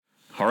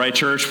All right,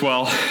 church,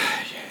 well,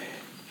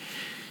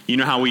 you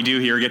know how we do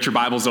here. Get your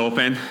Bibles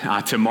open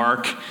to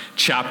Mark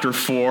chapter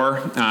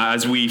 4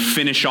 as we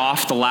finish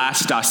off the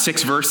last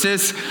 6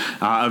 verses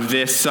of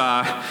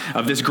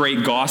this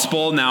great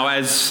gospel. Now,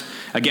 as,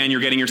 again,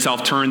 you're getting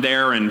yourself turned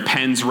there and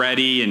pens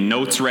ready and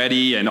notes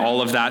ready and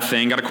all of that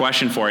thing, got a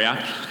question for you.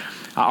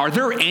 Is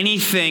there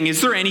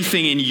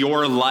anything in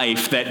your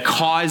life that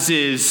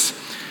causes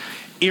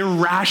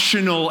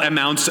irrational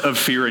amounts of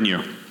fear in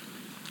you?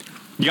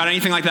 You got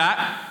anything like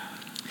that?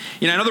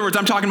 You know, in other words,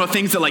 I'm talking about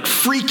things that like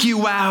freak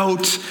you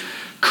out,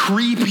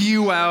 creep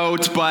you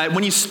out, but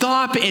when you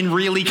stop and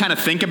really kind of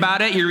think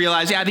about it, you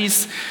realize, yeah,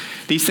 these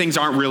things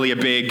aren't really a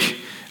big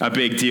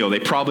deal. They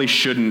probably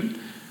shouldn't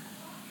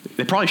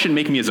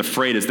make me as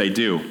afraid as they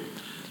do.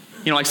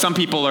 You know, like some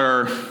people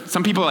are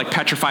like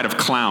petrified of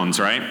clowns,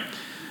 right?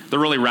 They're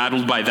really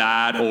rattled by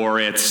that, or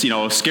it's,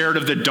 scared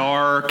of the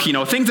dark,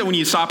 things that when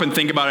you stop and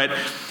think about it,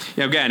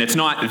 again, it's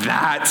not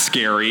that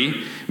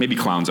scary. Maybe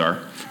clowns are.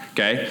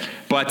 Okay,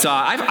 but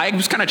I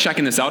was kind of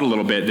checking this out a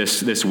little bit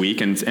this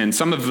week, and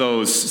some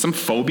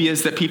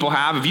phobias that people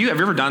have. Have you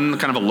ever done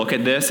kind of a look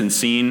at this and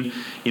seen,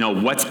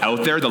 what's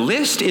out there? The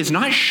list is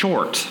not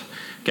short.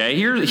 Okay,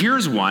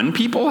 here's one.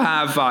 People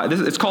have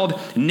it's called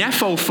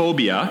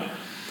nephophobia.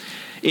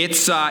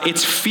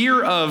 It's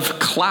fear of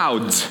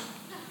clouds.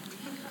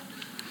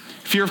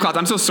 Fear of clouds.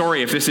 I'm so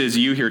sorry if this is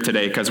you here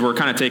today, because we're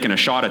kind of taking a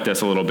shot at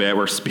this a little bit.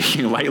 We're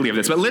speaking lightly of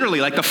this, but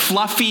literally, like the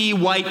fluffy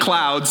white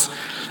clouds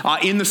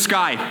in the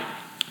sky.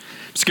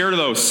 I'm scared of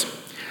those.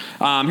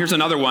 Here's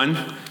another one.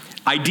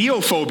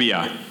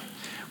 Ideophobia,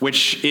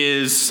 which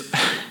is,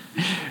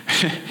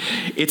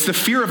 it's the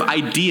fear of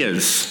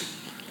ideas.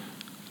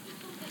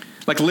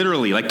 Like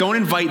literally, like don't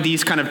invite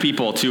these kind of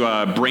people to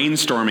a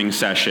brainstorming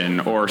session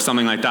or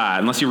something like that,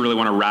 unless you really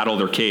want to rattle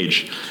their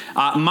cage.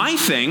 My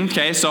thing,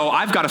 okay, so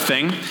I've got a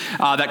thing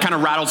that kind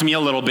of rattles me a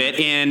little bit,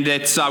 and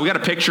it's, we got a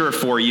picture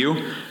for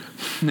you.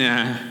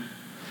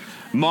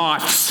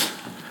 Moths.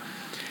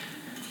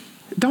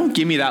 Don't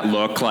give me that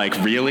look like,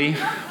 really?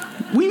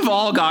 We've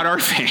all got our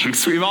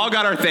things. We've all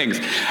got our things.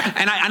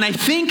 And I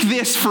think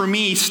this for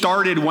me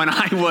started when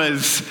I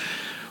was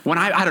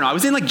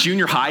in like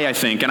junior high, I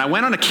think, and I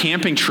went on a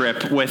camping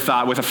trip with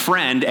a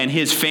friend and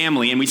his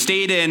family, and we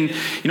stayed in,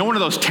 one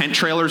of those tent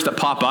trailers that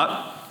pop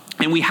up,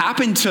 and we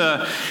happened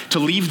to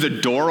leave the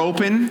door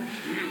open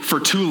for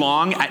too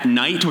long at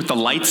night with the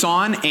lights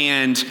on,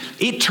 and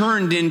it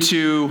turned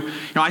into,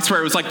 I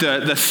swear it was like the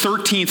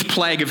 13th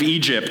plague of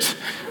Egypt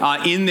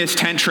in this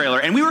tent trailer,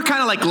 and we were kind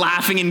of like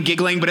laughing and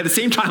giggling, but at the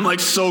same time like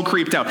so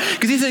creeped out,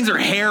 because these things are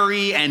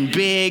hairy and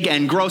big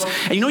and gross,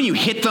 and when you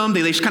hit them,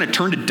 they just kind of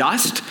turn to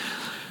dust.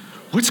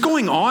 What's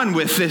going on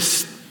with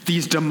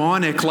these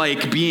demonic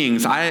like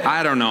beings?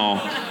 I don't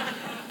know.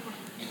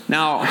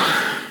 Now,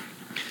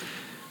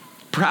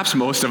 perhaps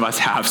most of us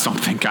have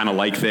something kind of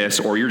like this,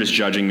 or you're just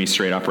judging me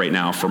straight up right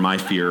now for my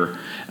fear.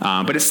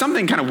 But it's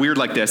something kind of weird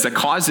like this that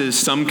causes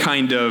some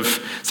type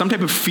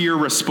of fear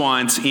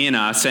response in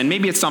us. And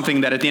maybe it's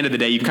something that at the end of the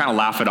day, you can kind of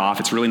laugh it off.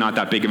 It's really not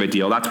that big of a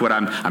deal. That's what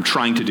I'm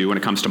trying to do when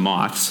it comes to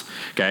moths.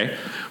 Okay.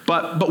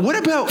 But what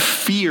about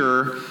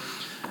fear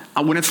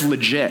when it's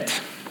legit?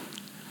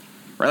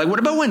 Right? Like, what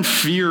about when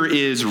fear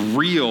is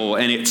real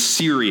and it's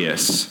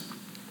serious?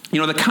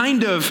 The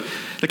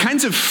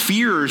kinds of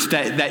fears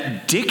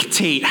that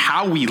dictate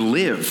how we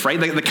live, right?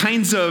 The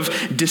kinds of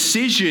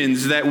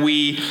decisions that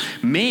we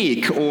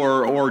make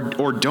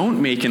or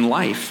don't make in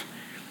life.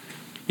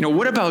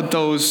 What about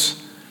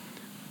those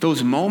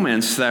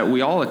moments that we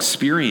all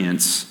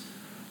experience,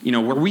 where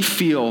we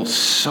feel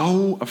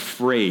so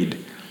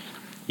afraid?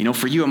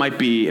 For you, it might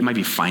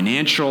be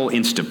financial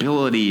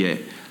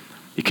instability.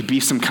 It could be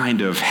some kind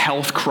of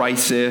health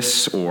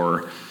crisis,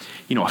 or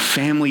a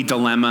family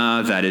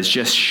dilemma that is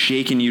just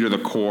shaking you to the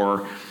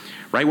core,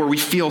 right? Where we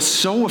feel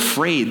so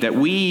afraid that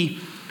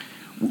we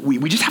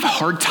just have a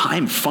hard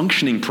time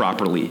functioning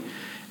properly.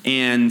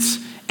 And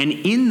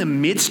in the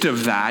midst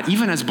of that,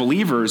 even as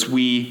believers,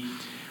 we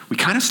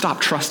kind of stop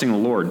trusting the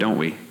Lord, don't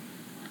we?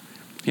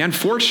 Yeah,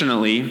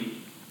 unfortunately,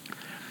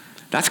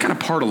 that's kind of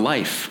part of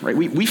life, right?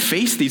 We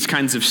face these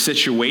kinds of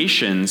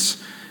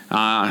situations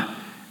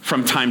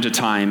from time to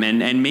time,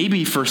 and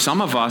maybe for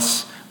some of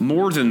us,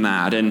 more than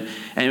that,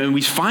 and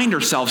we find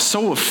ourselves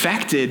so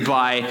affected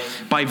by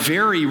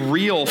very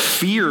real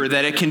fear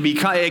that it can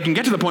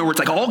get to the point where it's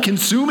like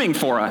all-consuming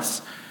for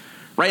us,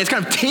 right? It's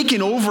kind of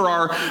taken over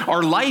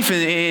our life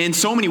in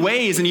so many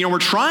ways, and we're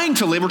trying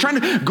to live, we're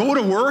trying to go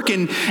to work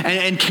and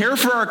care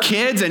for our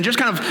kids and just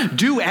kind of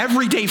do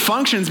everyday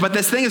functions, but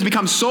this thing has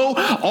become so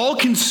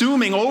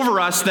all-consuming over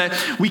us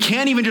that we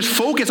can't even just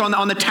focus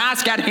on the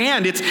task at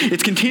hand.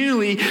 It's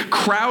continually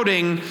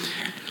crowding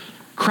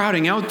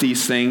out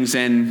these things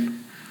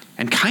and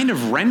kind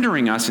of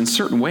rendering us in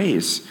certain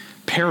ways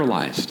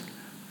paralyzed.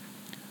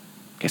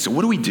 Okay, so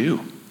what do we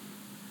do?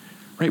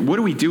 Right? What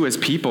do we do as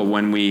people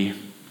when we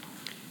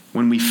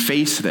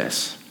face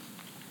this?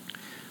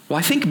 Well,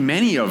 I think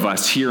many of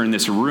us here in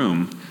this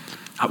room,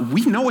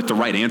 we know what the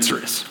right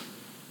answer is,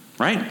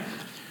 right?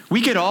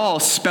 We could all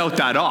spout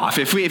that off.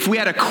 If we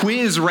had a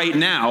quiz right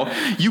now,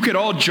 you could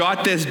all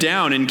jot this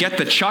down and get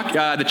the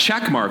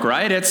check mark,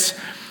 right? It's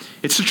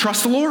to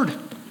trust the Lord,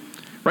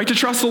 right? To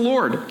trust the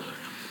Lord.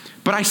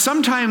 But I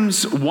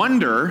sometimes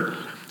wonder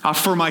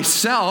for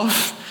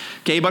myself,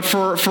 okay, but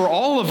for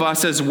all of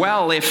us as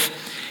well,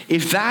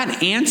 if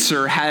that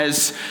answer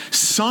has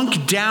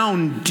sunk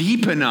down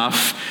deep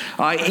enough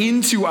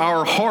into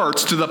our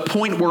hearts to the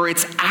point where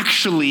it's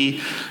actually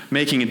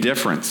making a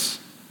difference.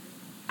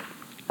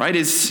 Right?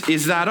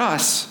 Is that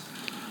us?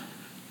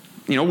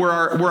 Where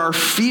our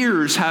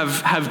fears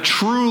have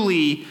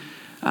truly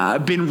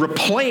been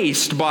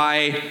replaced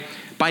by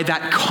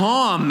that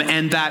calm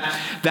and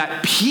that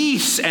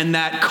peace and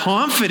that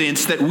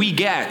confidence that we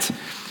get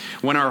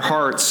when our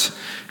hearts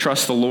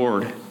trust the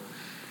Lord.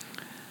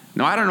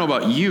 Now, I don't know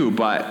about you,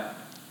 but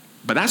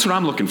that's what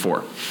I'm looking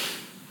for.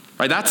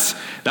 Right? That's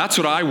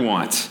what I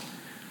want.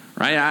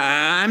 Right?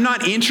 I'm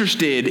not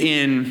interested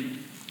in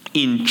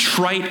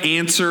trite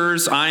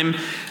answers. I'm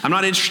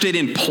not interested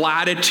in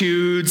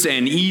platitudes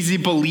and easy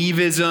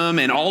believism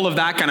and all of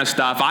that kind of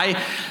stuff.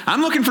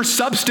 I'm looking for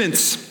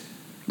substance,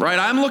 right?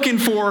 I'm looking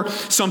for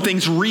something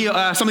that's real.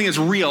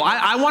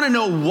 I want to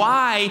know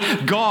why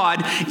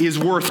God is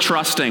worth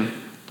trusting.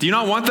 Do you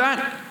not want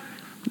that?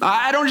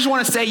 I don't just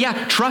want to say,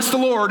 yeah, trust the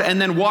Lord and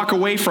then walk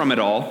away from it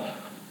all.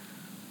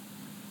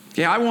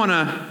 Yeah, I want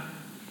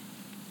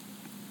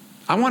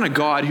a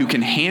God who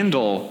can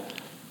handle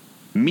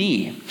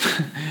me,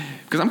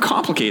 because I'm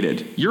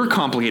complicated. You're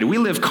complicated. We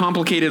live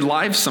complicated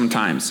lives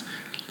sometimes.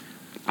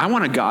 I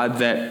want a God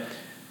that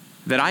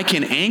I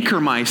can anchor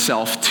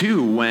myself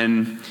to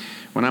when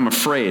I'm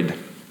afraid.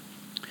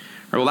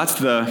 Well, that's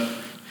the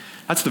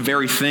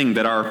very thing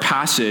that our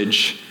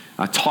passage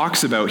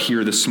talks about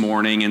here this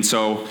morning, and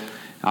so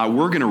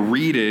we're going to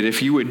read it.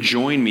 If you would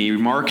join me,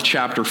 Mark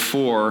chapter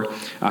 4,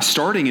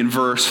 starting in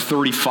verse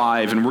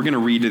 35, and we're going to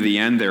read to the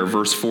end there,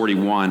 verse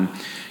 41.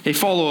 Hey,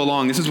 follow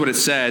along. This is what it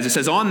says. It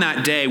says, "On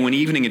that day when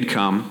evening had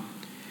come,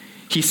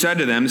 he said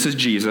to them," this is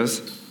Jesus,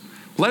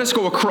 "Let us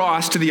go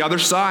across to the other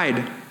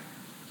side."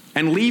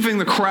 And leaving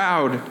the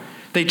crowd,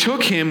 they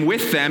took him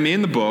with them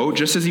in the boat,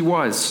 just as he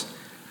was.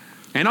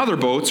 And other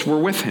boats were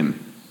with him.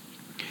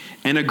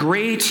 And a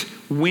great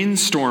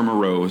windstorm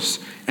arose,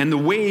 and the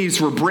waves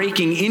were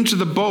breaking into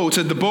the boat,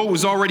 so the boat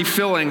was already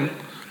filling.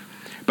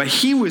 But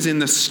he was in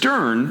the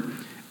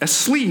stern,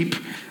 asleep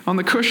on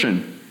the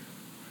cushion.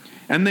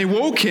 And they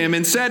woke him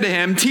and said to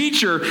him,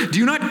 "Teacher, do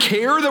you not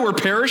care that we're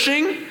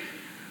perishing?"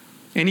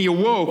 And he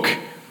awoke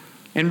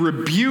and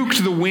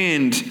rebuked the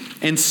wind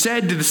and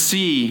said to the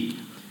sea,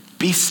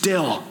 "Be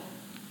still."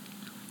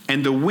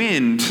 And the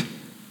wind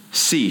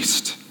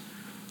ceased,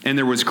 and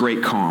there was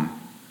great calm.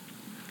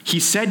 He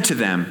said to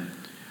them,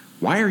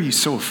 "Why are you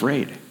so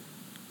afraid?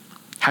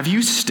 Have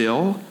you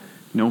still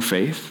no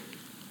faith?"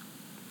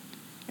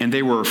 And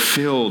they were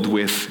filled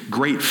with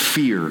great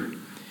fear,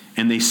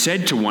 and they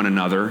said to one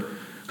another,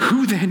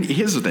 "Who then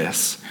is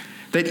this,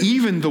 that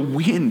even the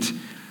wind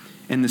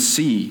and the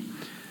sea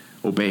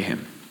obey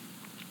him?"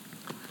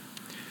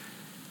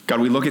 God,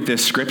 we look at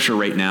this scripture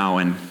right now,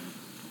 and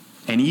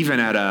even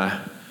at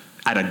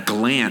a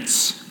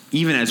glance,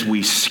 even as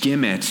we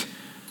skim it,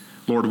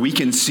 Lord, we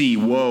can see,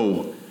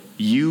 whoa,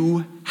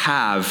 you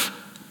have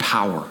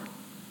power.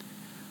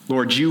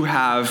 Lord, you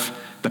have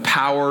the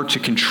power to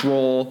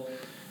control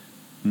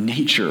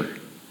nature,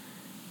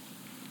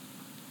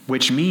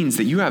 which means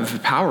that you have the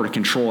power to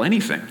control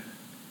anything.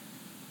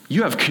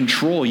 You have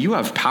control, you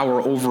have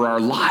power over our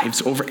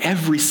lives, over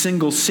every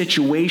single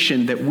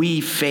situation that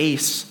we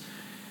face.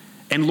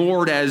 And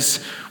Lord, as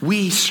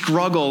we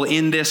struggle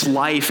in this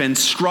life and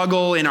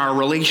struggle in our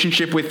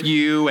relationship with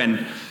you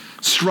and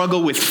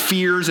struggle with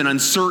fears and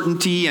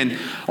uncertainty and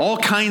all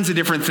kinds of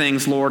different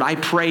things, Lord, I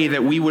pray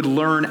that we would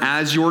learn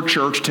as your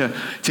church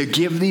to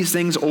give these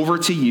things over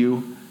to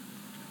you.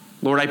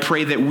 Lord, I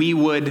pray that we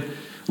would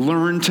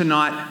learn to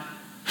not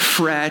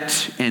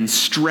fret and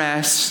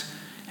stress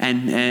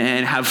and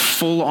have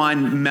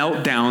full-on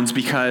meltdowns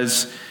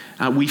because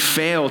we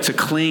fail to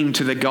cling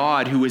to the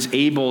God who is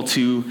able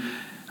to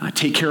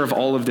take care of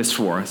all of this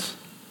for us.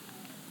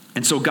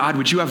 And so, God,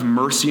 would you have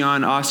mercy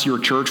on us, your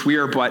church? We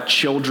are but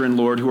children,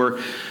 Lord, who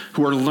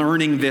are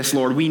learning this,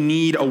 Lord. We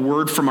need a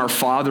word from our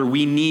Father.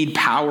 We need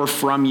power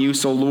from you.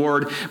 So,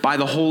 Lord, by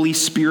the Holy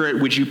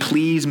Spirit, would you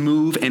please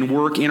move and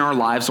work in our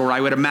lives? Lord,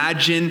 I would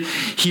imagine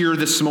here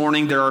this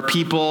morning there are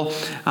people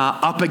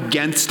up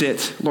against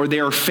it. Lord, they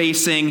are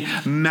facing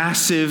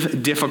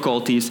massive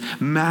difficulties,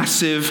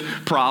 massive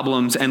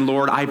problems. And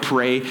Lord, I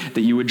pray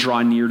that you would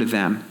draw near to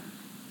them.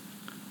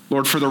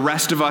 Lord, for the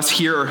rest of us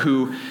here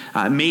who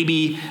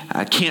maybe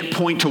can't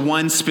point to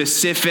one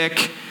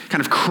specific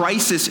kind of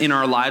crisis in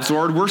our lives,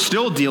 Lord, we're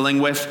still dealing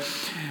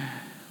with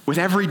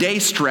everyday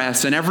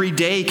stress and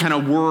everyday kind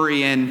of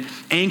worry and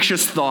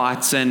anxious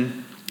thoughts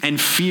and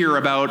fear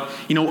about,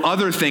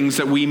 other things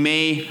that we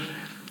may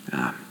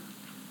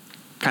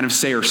kind of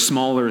say are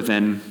smaller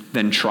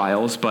than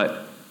trials.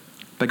 But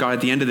God,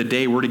 at the end of the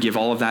day, we're to give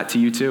all of that to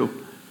you too.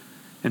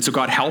 And so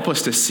God, help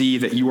us to see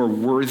that you are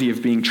worthy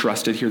of being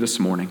trusted here this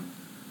morning.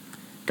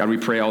 God, we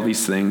pray all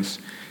these things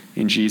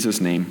in Jesus'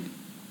 name.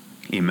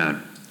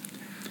 Amen.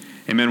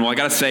 Amen. Well, I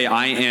got to say,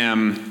 I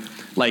am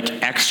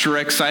extra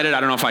excited. I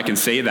don't know if I can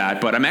say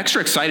that, but I'm extra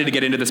excited to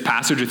get into this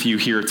passage with you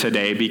here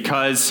today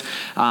because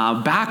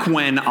back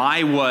when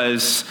I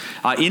was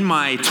in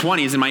my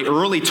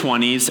early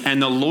 20s,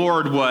 and the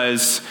Lord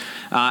was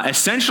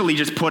essentially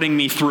just putting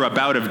me through a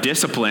bout of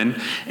discipline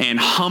and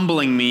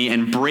humbling me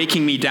and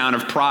breaking me down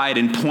of pride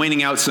and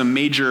pointing out some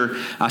major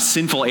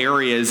sinful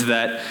areas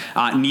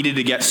that needed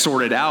to get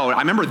sorted out. I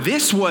remember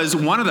this was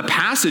one of the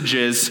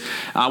passages,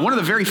 one of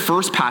the very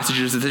first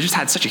passages that just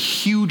had such a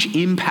huge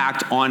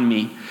impact on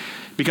me,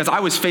 because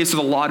I was faced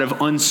with a lot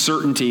of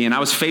uncertainty, and I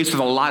was faced with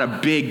a lot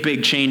of big,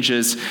 big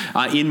changes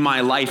in my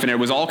life, and it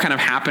was all kind of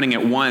happening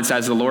at once,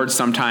 as the Lord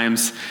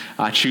sometimes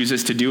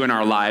chooses to do in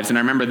our lives. And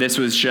I remember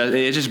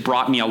it just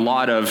brought me a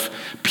lot of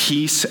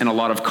peace and a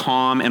lot of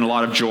calm and a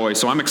lot of joy.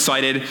 So I'm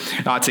excited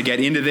to get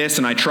into this,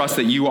 and I trust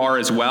that you are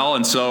as well.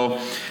 And so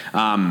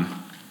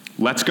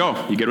let's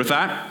go. You good with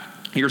that?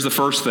 Here's the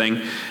first thing.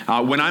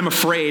 When I'm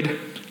afraid,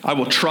 I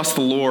will trust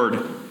the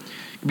Lord,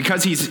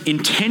 because he's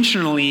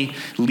intentionally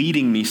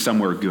leading me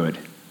somewhere good.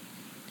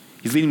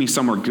 He's leading me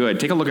somewhere good.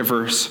 Take a look at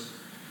verse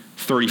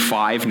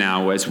 35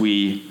 now as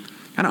we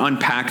kind of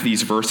unpack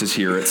these verses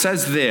here. It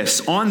says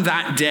this: on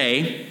that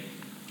day,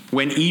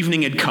 when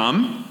evening had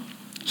come,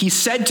 he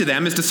said to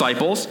them, his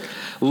disciples,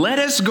 "Let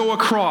us go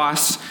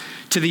across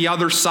to the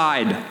other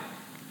side."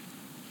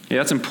 Yeah,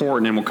 that's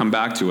important, and we'll come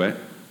back to it.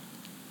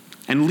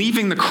 And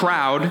leaving the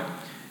crowd,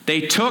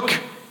 they took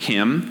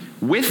him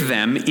with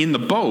them in the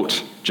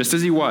boat, just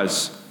as he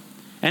was,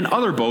 and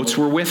other boats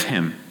were with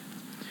him.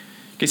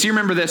 Okay, so you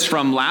remember this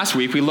from last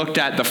week. We looked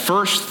at the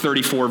first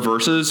 34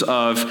 verses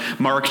of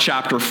Mark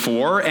chapter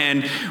 4,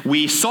 and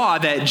we saw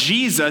that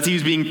Jesus, he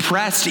was being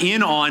pressed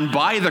in on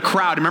by the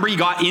crowd. Remember, he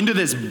got into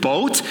this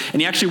boat,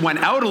 and he actually went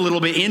out a little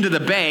bit into the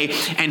bay,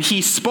 and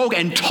he spoke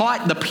and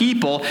taught the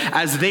people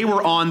as they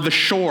were on the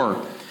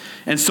shore.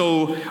 And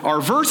so our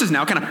verses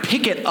now kind of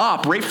pick it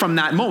up right from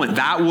that moment.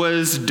 That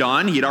was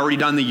done. He had already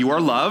done the "you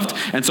are loved."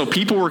 And so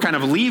people were kind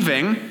of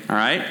leaving, all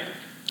right?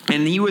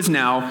 And he was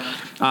now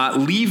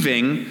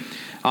leaving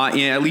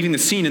the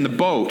scene in the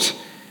boat.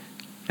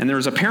 And there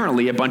was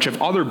apparently a bunch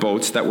of other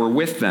boats that were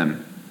with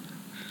them.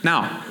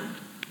 Now,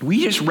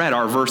 we just read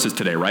our verses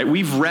today, right?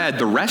 We've read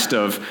the rest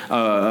of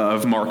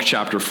Mark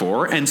chapter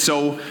 4. And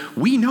so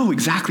we know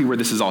exactly where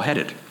this is all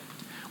headed.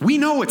 We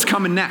know what's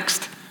coming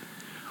next.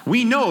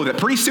 We know that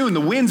pretty soon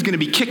the wind's going to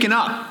be kicking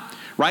up,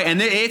 right?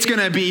 And it's going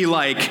to be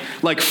like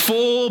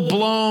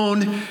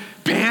full-blown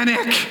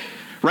panic,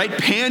 right?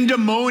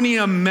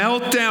 Pandemonium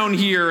meltdown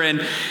here,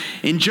 and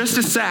in just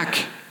a sec.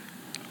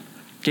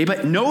 Okay,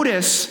 but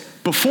notice,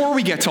 before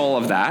we get to all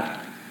of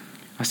that,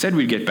 I said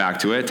we'd get back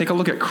to it. Take a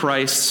look at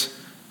Christ's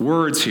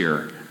words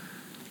here.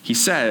 He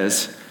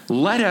says,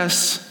 "Let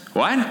us,"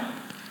 what?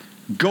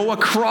 "Go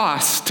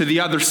across to the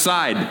other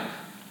side."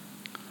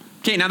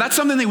 Okay, now that's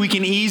something that we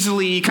can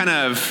easily kind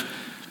of,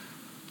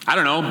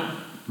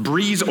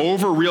 breeze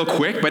over real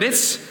quick, but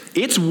it's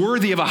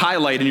worthy of a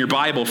highlight in your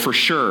Bible for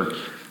sure.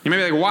 You may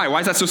be like, why? Why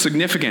is that so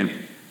significant?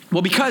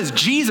 Well, because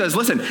Jesus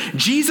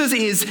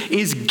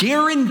is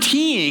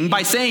guaranteeing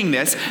by saying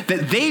this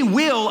that they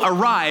will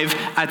arrive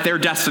at their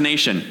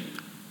destination.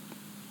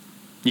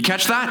 You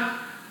catch that?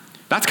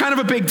 That's kind of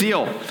a big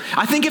deal.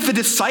 I think if the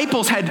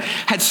disciples had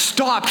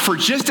stopped for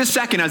just a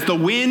second as the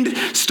wind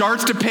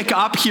starts to pick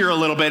up here a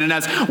little bit and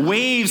as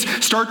waves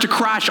start to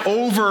crash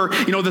over,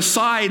 the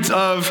sides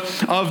of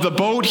the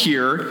boat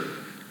here,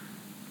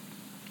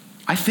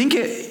 I think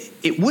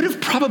it would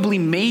have probably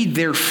made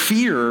their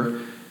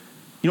fear,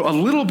 a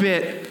little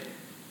bit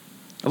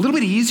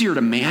easier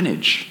to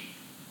manage.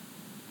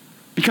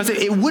 Because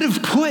it would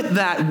have put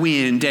that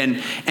wind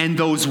and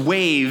those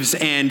waves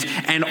and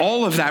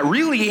all of that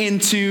really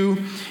into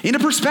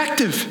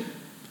perspective,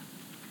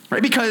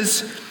 right?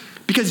 Because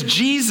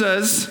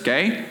Jesus,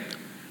 okay,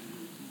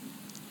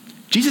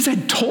 Jesus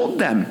had told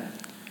them,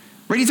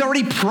 right? He's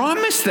already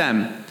promised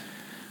them,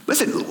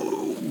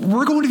 listen,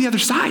 we're going to the other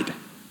side,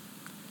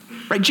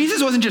 right?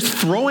 Jesus wasn't just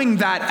throwing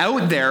that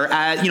out there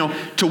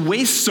to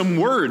waste some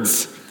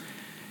words.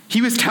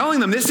 He was telling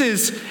them this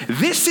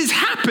is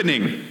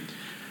happening.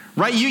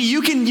 Right?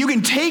 You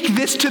can take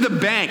this to the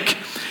bank.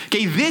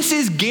 Okay, this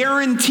is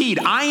guaranteed.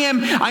 I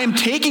am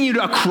taking you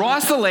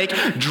across the lake.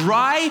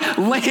 Dry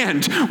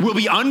land will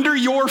be under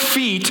your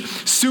feet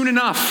soon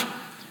enough.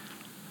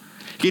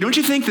 Okay, don't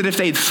you think that if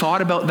they'd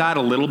thought about that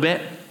a little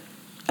bit,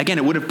 again,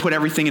 it would have put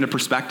everything into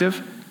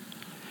perspective?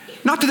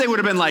 Not that they would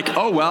have been like,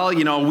 oh, well,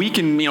 we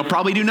can,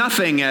 probably do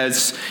nothing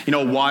as,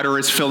 water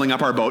is filling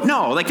up our boat.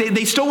 No,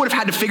 they still would have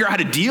had to figure out how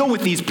to deal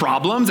with these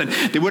problems, and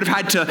they would have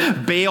had to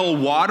bail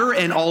water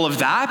and all of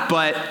that.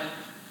 But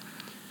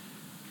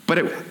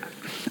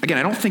again,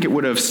 I don't think it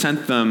would have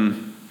sent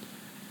them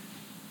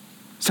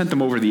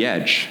over the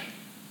edge.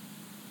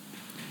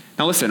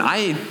 Now, listen,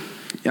 I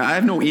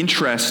have no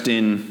interest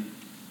in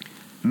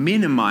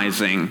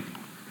minimizing,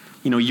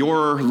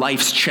 your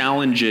life's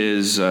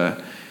challenges,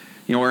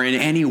 or in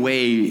any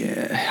way,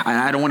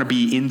 I don't want to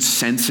be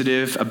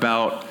insensitive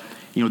about,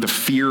 the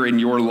fear in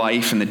your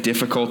life and the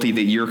difficulty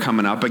that you're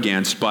coming up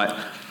against, but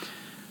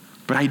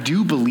I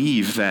do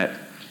believe that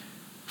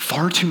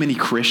far too many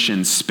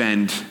Christians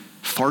spend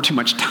far too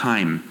much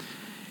time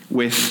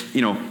with,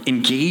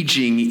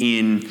 engaging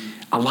in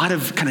a lot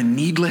of kind of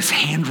needless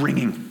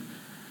hand-wringing,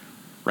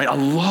 right? A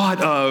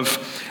lot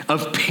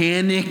of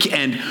panic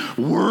and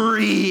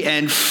worry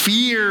and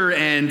fear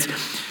and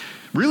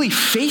really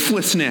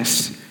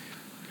faithlessness,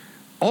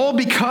 all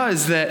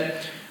because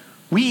that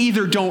we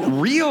either don't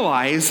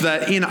realize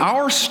that in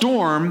our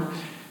storm,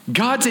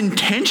 God's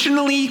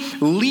intentionally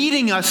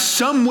leading us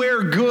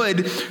somewhere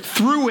good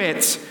through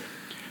it.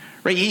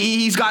 Right?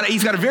 He's got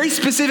a very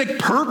specific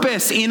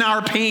purpose in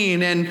our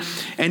pain and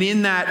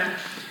in that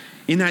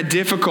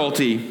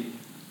difficulty.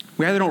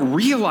 We either don't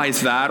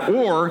realize that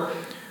or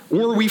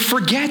we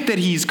forget that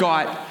he's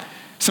got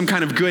some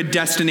kind of good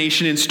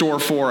destination in store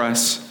for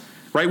us.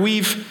 Right?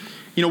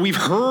 We've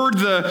heard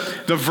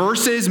the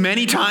verses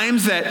many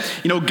times that,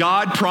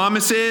 God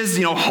promises,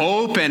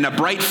 hope and a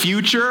bright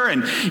future.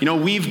 And,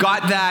 we've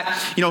got that,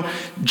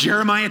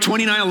 Jeremiah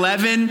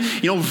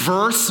 29:11,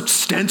 verse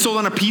stenciled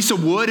on a piece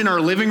of wood in our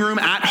living room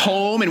at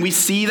home. And we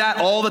see that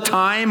all the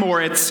time,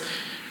 or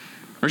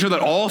sure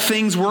that all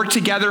things work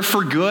together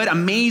for good.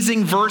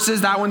 Amazing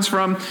verses. That one's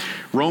from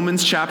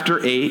Romans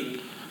chapter 8.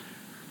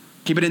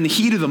 Okay, but in the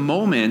heat of the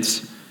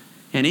moment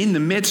and in the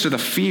midst of the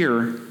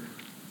fear,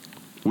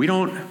 we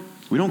don't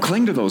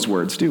cling to those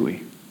words, do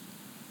we?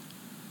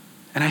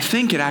 And I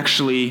think it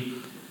actually,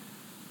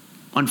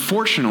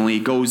 unfortunately,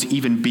 goes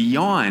even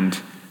beyond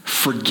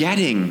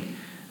forgetting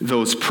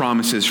those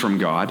promises from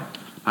God.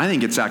 I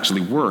think it's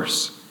actually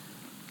worse.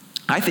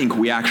 I think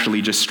we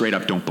actually just straight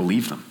up don't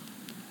believe them.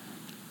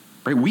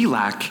 Right? We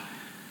lack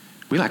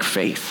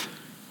faith.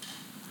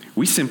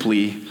 We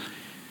simply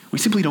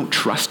don't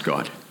trust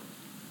God.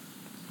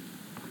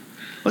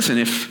 Listen,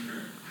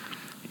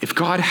 if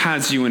God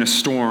has you in a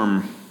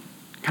storm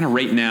kind of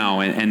right now,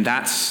 and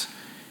that's,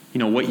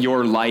 what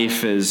your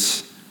life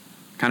is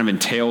kind of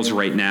entails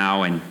right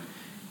now, and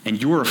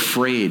you're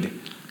afraid,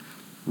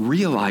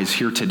 realize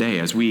here today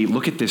as we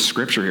look at this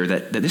scripture here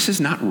that this is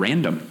not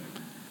random.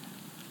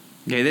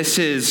 Okay, this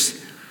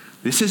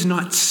is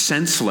not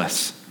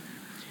senseless.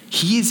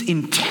 He is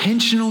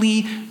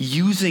intentionally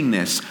using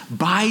this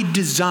by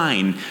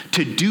design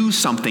to do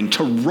something,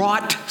 to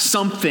wrought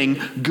something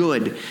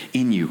good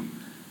in you.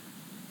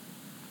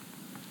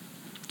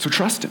 So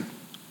trust him.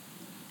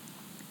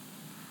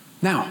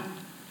 Now,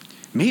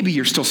 maybe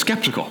you're still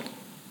skeptical.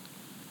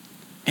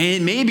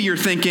 And maybe you're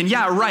thinking,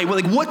 yeah, right,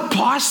 well, what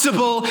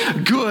possible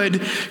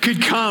good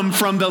could come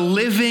from the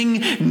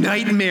living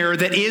nightmare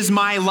that is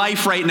my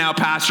life right now,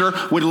 Pastor?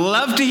 Would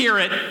love to hear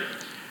it,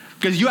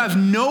 because you have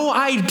no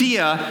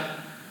idea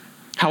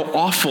how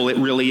awful it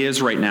really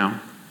is right now.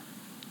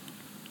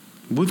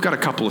 We've got a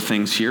couple of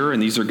things here,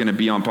 and these are going to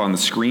be up on the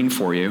screen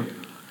for you.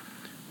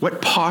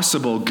 What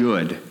possible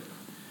good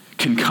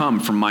can come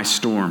from my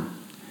storm?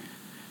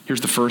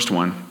 Here's the first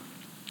one.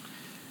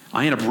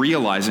 I end up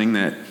realizing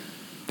that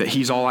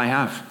he's all I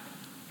have.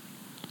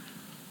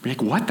 You're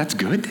like, what? That's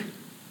good?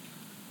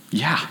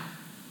 Yeah,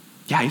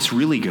 it's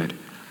really good.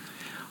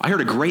 I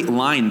heard a great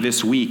line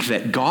this week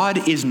that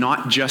God is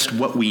not just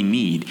what we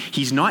need.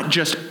 He's not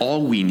just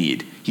all we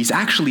need. He's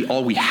actually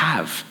all we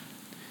have.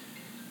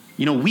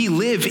 We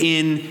live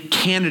in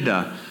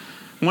Canada,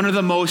 one of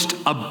the most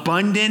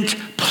abundant,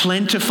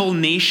 plentiful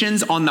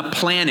nations on the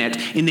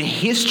planet in the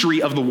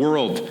history of the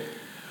world.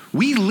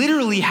 We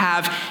literally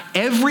have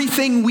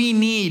everything we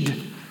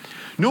need.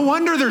 No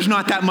wonder there's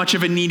not that much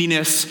of a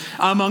neediness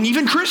among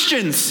even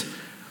Christians.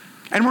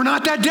 And we're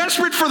not that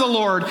desperate for the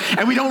Lord,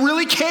 and we don't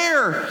really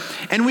care.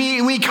 And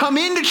we come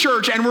into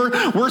church, and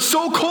we're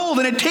so cold,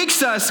 and it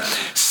takes us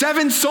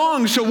 7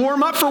 songs to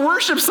warm up for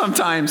worship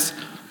sometimes.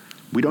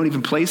 We don't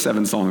even play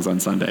 7 songs on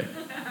Sunday.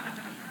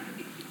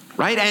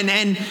 Right?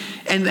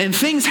 And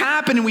things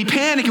happen, and we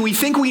panic, and we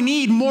think we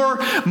need more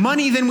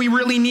money than we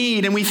really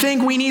need, and we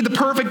think we need the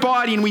perfect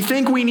body, and we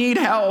think we need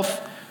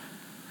health.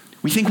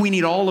 We think we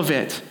need all of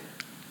it.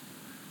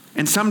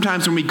 And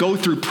sometimes when we go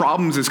through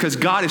problems, it's because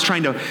God is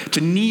trying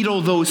to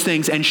needle those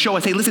things and show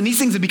us, hey, listen, these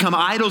things have become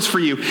idols for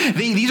you.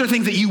 These are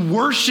things that you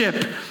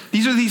worship.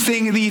 These are the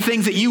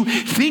things that you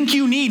think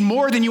you need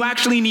more than you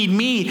actually need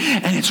me.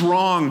 And it's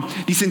wrong.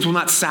 These things will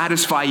not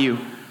satisfy you.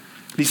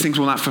 These things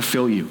will not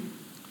fulfill you.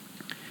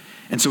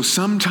 And so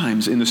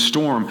sometimes in the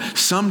storm,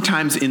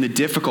 sometimes in the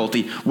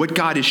difficulty, what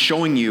God is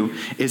showing you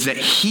is that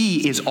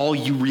he is all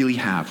you really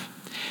have.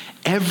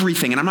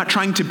 Everything, and I'm not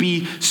trying to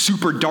be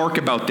super dark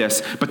about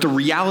this, but the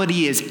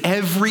reality is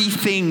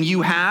everything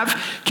you have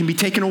can be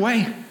taken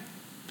away.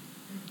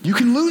 You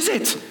can lose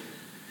it.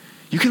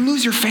 You can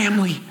lose your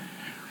family.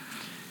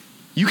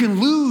 You can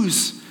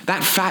lose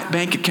that fat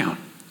bank account.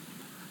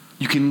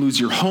 You can lose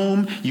your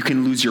home. You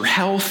can lose your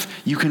health.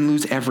 You can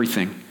lose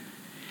everything.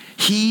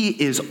 He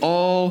is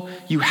all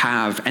you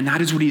have, and that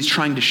is what he's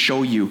trying to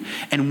show you.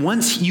 And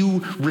once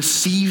you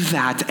receive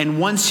that, and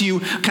once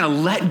you kind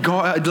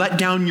of let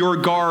down your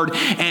guard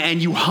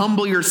and you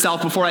humble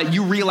yourself before that,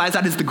 you realize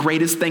that is the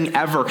greatest thing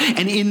ever.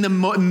 And in the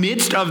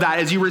midst of that,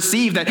 as you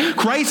receive that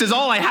Christ is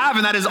all I have,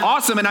 and that is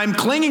awesome, and I'm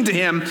clinging to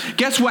him,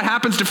 guess what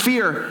happens to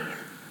fear?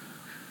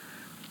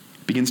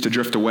 It begins to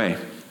drift away.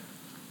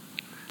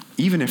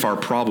 Even if our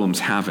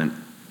problems haven't.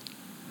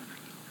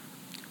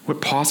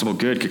 What possible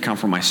good could come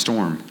from my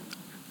storm?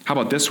 How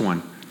about this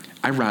one?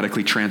 I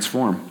radically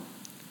transform.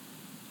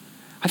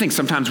 I think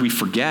sometimes we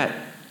forget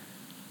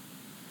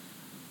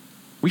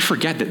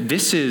that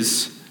this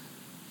is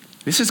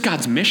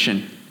God's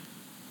mission.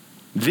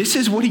 This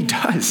is what he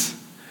does.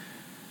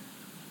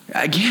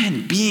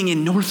 Again, being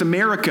in North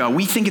America,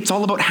 we think it's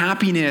all about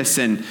happiness,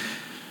 and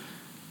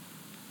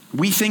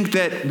we think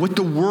that what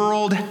the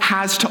world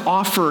has to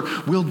offer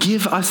will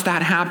give us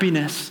that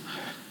happiness.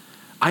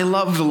 I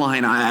love the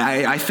line.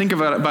 I think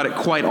about it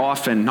quite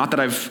often. Not that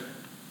I've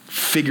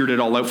figured it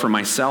all out for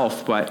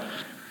myself, but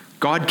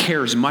God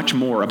cares much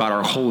more about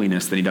our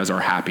holiness than he does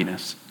our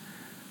happiness.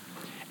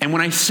 And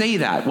when I say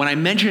that, when I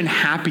mention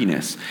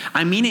happiness,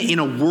 I mean it in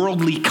a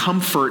worldly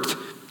comfort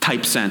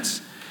type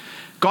sense.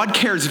 God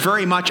cares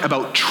very much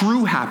about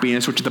true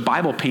happiness, which the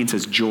Bible paints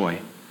as joy.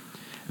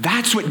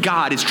 That's what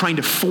God is trying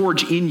to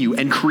forge in you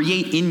and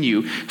create in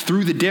you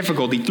through the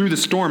difficulty, through the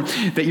storm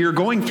that you're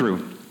going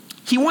through.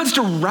 He wants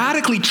to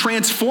radically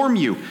transform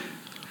you.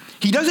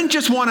 He doesn't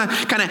just want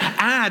to kind of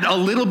add a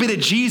little bit of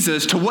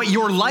Jesus to what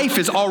your life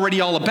is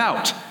already all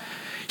about.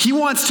 He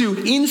wants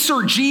to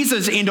insert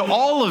Jesus into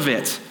all of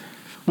it,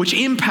 which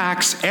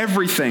impacts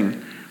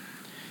everything.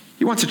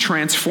 He wants to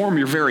transform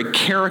your very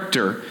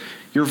character,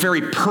 your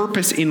very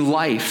purpose in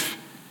life,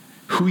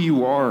 who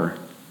you are.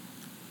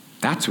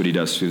 That's what he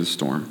does through the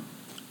storm.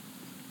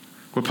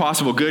 What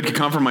possible good could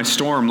come from my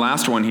storm?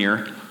 Last one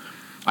here.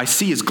 I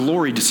see his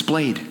glory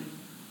displayed.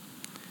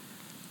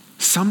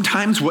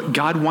 Sometimes what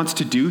God wants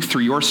to do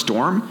through your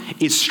storm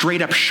is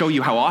straight up show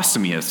you how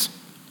awesome he is.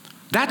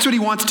 That's what he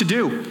wants to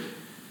do.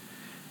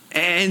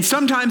 And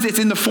sometimes it's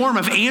in the form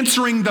of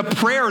answering the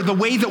prayer the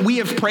way that we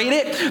have prayed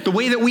it, the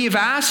way that we have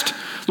asked.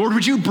 Lord,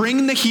 would you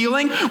bring the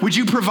healing? Would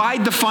you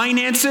provide the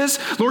finances?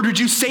 Lord, would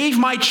you save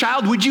my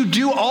child? Would you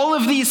do all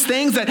of these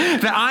things that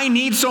I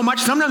need so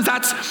much? Sometimes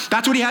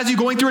that's what he has you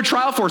going through a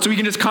trial for, so he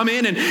can just come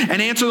in and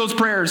answer those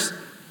prayers.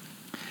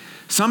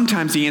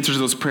 Sometimes he answers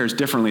those prayers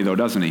differently though,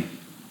 doesn't he?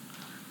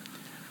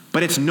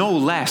 But it's no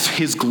less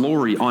his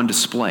glory on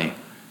display.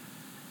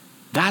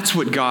 That's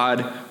what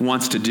God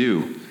wants to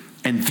do.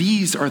 And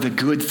these are the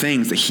good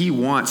things that he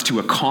wants to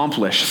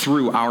accomplish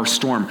through our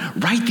storm.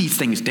 Write these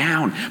things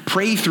down.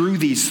 Pray through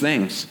these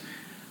things.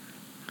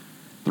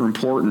 They're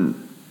important.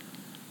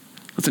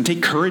 Listen,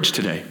 take courage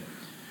today.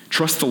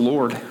 Trust the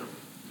Lord.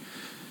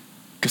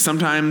 Because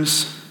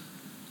sometimes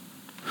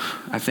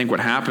I think what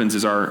happens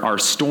is our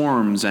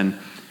storms and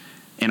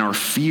our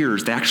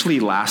fears, they actually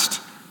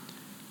last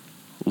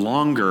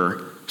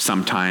longer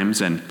sometimes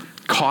and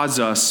cause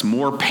us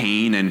more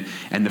pain,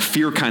 and the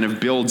fear kind of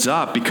builds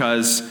up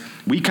because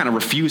we kind of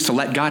refuse to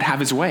let God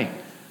have his way.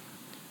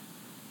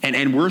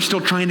 And we're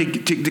still trying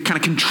to kind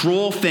of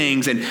control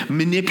things and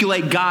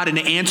manipulate God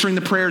into answering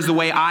the prayers the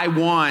way I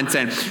want,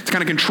 and to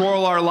kind of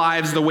control our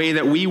lives the way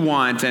that we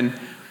want. And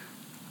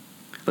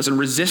listen,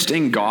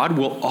 resisting God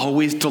will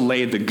always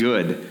delay the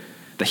good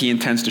that he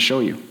intends to show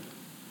you.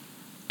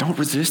 Don't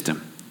resist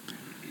him.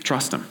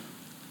 Trust him.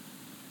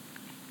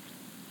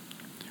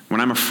 When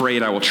I'm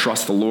afraid, I will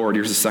trust the Lord.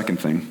 Here's the second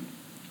thing.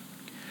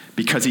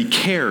 Because he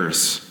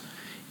cares,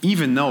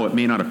 even though it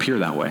may not appear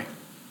that way.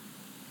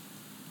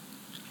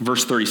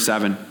 Verse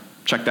 37,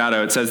 check that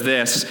out. It says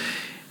this,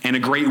 and a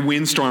great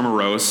windstorm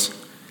arose.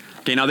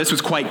 Okay, now this was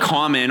quite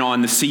common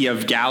on the Sea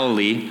of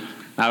Galilee.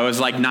 It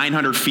was like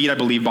 900 feet, I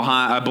believe,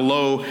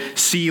 below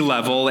sea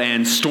level,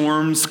 and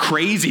storms,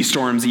 crazy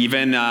storms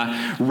even,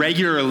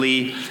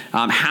 regularly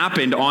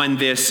happened on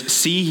this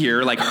sea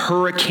here, like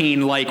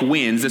hurricane-like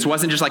winds. This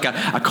wasn't just like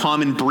a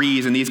common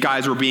breeze, and these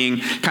guys were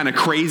being kind of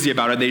crazy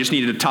about it. They just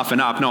needed to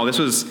toughen up. No, this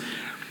is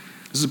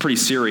pretty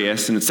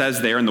serious, and it says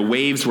there, and the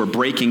waves were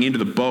breaking into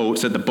the boat,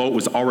 so that the boat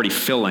was already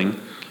filling.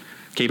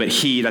 Okay, but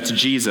he, that's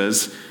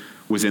Jesus,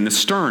 was in the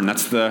stern.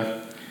 It's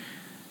the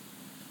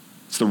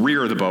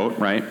rear of the boat,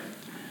 right?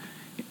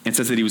 It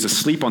says that he was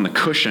asleep on the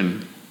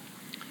cushion.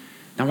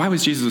 Now, why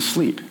was Jesus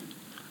asleep?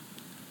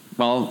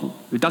 Well,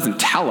 it doesn't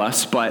tell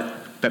us, but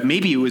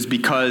maybe it was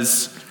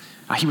because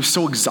he was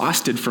so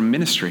exhausted from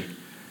ministry.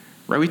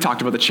 Right? We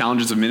talked about the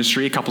challenges of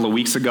ministry a couple of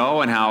weeks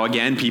ago, and how,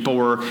 again, people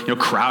were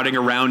crowding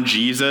around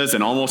Jesus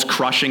and almost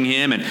crushing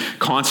him and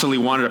constantly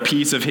wanted a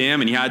piece of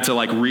him, and he had to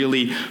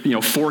really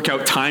fork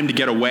out time to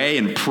get away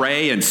and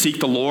pray and seek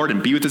the Lord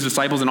and be with his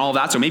disciples and all of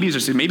that. So maybe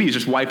he's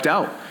just wiped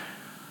out.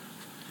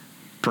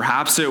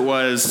 Perhaps it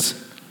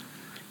was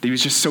that he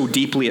was just so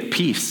deeply at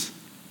peace,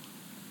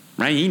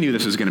 right? He knew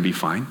this was going to be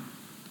fine.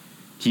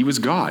 He was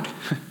God.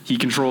 He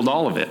controlled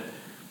all of it.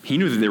 He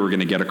knew that they were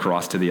going to get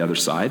across to the other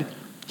side.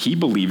 He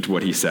believed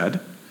what he said.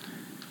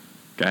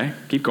 Okay,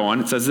 keep going.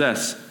 It says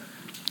this.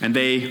 And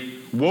they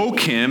woke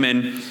him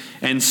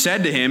and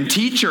said to him,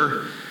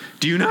 "Teacher,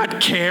 do you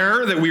not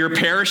care that we are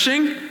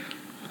perishing?"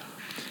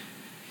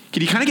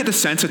 Can you kind of get the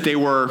sense that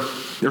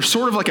they're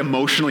sort of like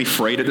emotionally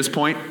frayed at this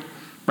point?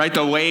 Right?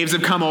 The waves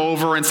have come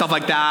over and stuff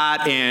like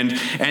that,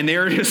 and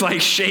they're just like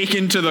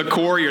shaken to the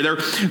core here.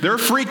 They're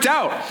freaked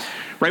out,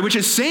 right? Which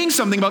is saying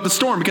something about the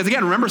storm. Because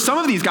again, remember, some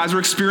of these guys were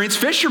experienced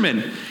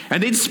fishermen,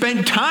 and they'd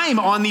spent time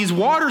on these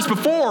waters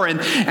before, and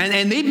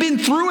they've been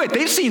through it.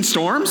 They've seen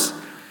storms.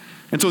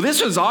 And so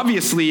this was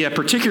obviously a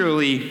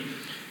particularly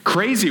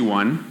crazy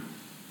one.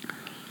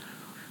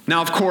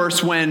 Now, of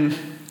course, when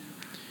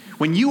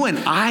you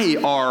and I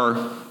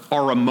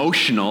are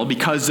emotional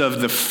because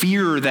of the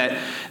fear that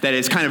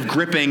is kind of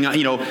gripping,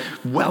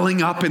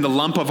 welling up in the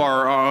lump of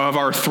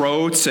our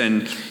throats,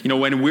 and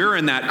when we're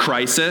in that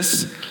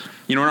crisis,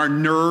 and our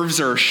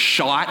nerves are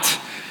shot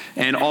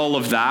and all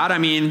of that, I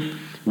mean,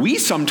 we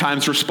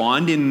sometimes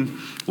respond in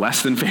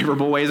less than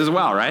favorable ways as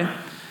well, right?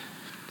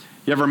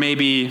 You ever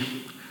maybe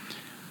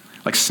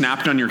like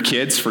snapped on your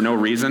kids for no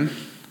reason,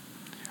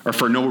 or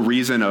for no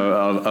reason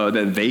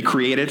that they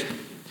created?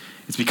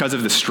 It's because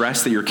of the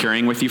stress that you're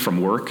carrying with you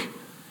from work.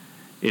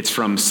 It's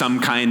from some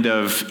kind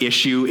of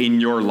issue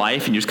in your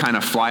life, and you just kind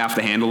of fly off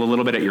the handle a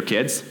little bit at your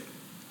kids.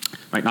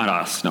 Right? Not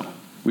us. No,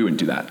 we wouldn't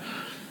do that.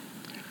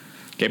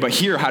 Okay, but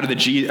here, how do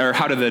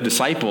the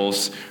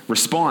disciples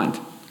respond?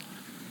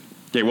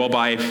 Okay, well,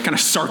 by kind of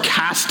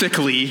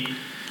sarcastically,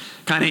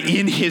 kind of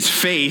in his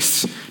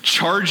face,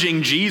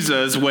 charging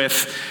Jesus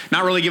with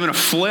not really giving a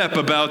flip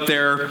about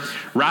their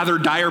rather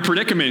dire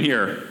predicament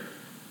here.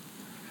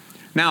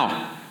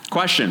 Now,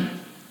 question: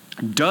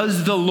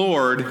 does the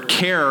Lord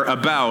care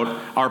about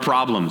our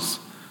problems?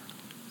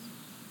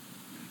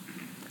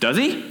 Does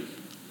he?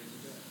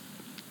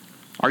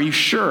 Are you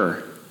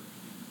sure?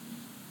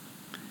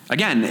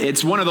 Again,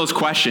 it's one of those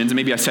questions, and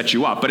maybe I set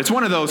you up, but it's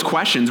one of those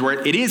questions where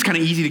it is kind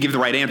of easy to give the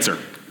right answer,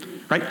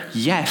 right?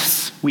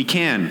 Yes, we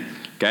can,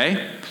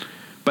 okay?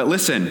 But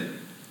listen,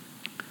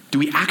 do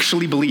we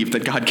actually believe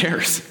that God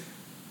cares?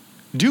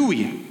 Do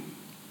we?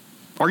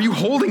 Are you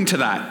holding to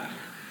that?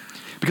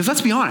 Because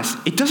let's be honest,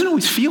 it doesn't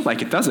always feel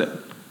like it, does it?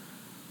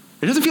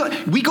 It doesn't feel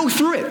like, we go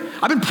through it.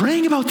 I've been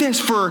praying about this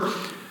for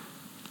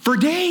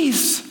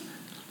days.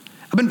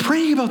 I've been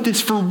praying about this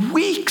for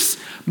weeks,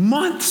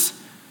 months,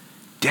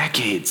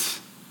 decades.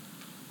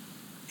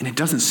 And it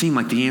doesn't seem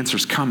like the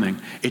answer's coming.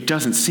 It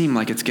doesn't seem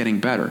like it's getting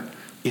better.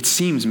 It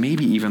seems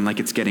maybe even like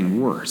it's getting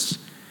worse.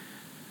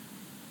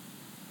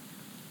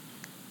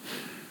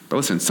 But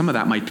listen, some of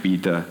that might be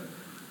the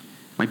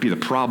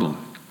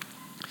problem.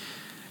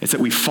 It's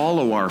that we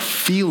follow our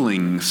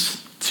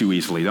feelings too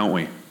easily, don't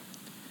we?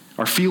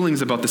 Our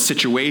feelings about the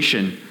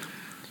situation.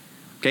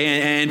 Okay,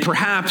 and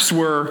perhaps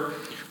we're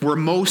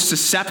most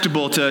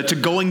susceptible to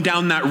going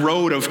down that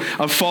road of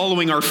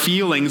following our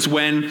feelings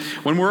when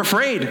we're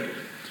afraid.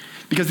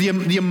 Because the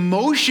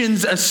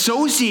emotions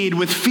associated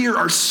with fear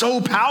are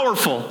so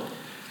powerful.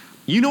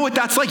 You know what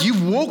that's like.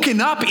 You've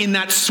woken up in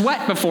that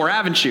sweat before,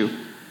 haven't you?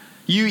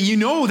 You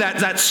know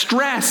that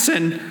stress,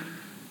 and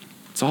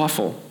it's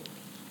awful.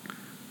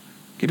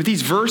 Okay, but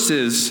these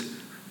verses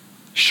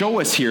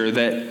show us here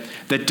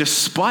that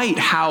despite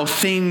how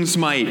things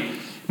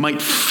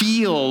might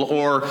feel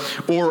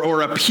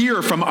or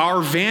appear from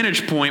our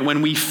vantage point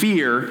when we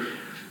fear,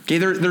 okay,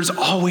 there's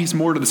always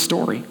more to the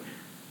story.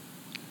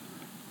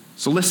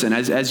 So listen,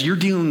 as you're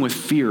dealing with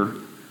fear,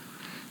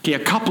 okay, a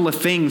couple of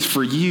things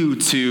for you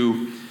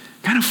to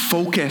kind of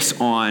focus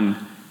on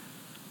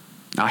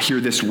here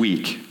this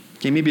week.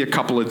 Okay, maybe a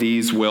couple of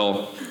these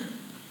will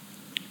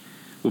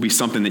be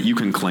something that you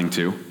can cling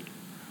to.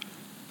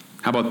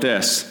 How about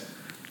this?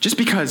 Just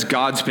because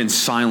God's been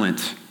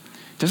silent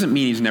doesn't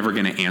mean he's never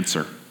going to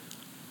answer.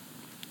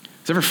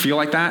 Does it ever feel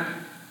like that?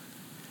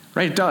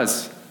 Right, it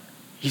does.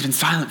 He's been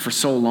silent for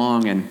so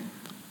long, and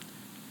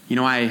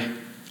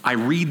I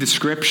read the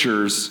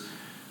scriptures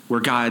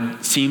where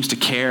God seems to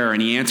care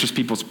and he answers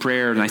people's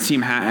prayers, and I see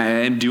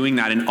him doing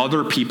that in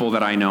other people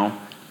that I know.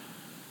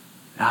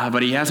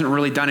 But he hasn't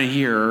really done it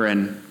here,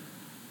 and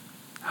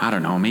I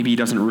don't know, maybe he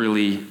doesn't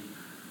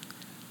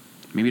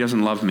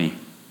love me.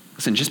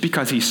 Listen, just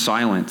because he's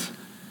silent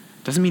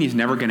doesn't mean he's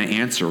never going to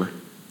answer.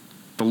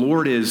 The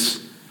Lord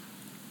is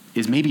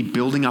maybe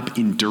building up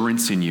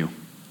endurance in you.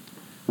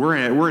 We're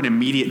an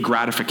immediate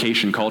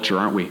gratification culture,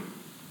 aren't we?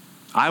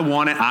 I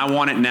want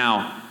it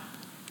now.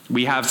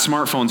 We have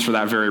smartphones for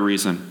that very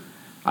reason.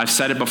 I've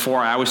said it before,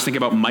 I always think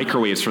about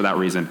microwaves for that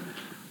reason.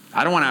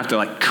 I don't want to have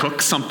to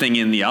cook something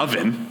in the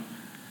oven,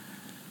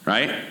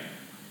 right?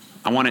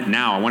 I want it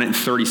now. I want it in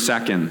 30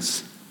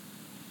 seconds.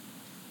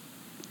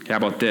 How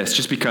about this?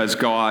 Just because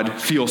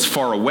God feels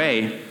far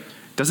away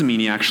doesn't mean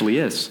he actually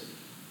is.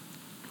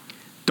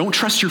 Don't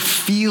trust your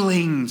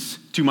feelings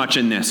too much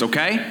in this,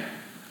 okay?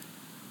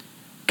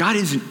 God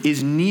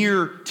is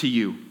near to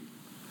you.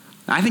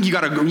 I think you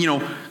got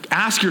to,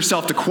 ask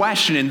yourself the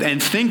question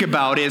and think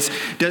about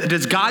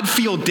does God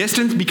feel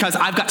distant because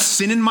I've got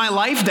sin in my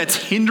life that's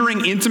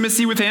hindering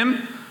intimacy with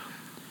him?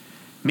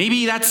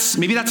 Maybe that's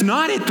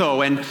not it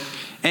though. And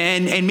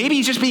And maybe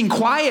he's just being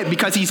quiet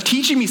because he's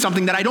teaching me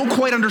something that I don't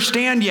quite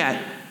understand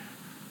yet.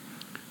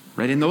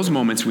 Right? In those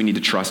moments, we need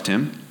to trust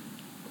him.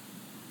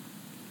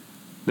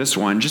 This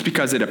one, just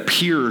because it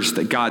appears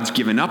that God's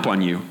given up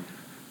on you,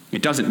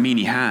 it doesn't mean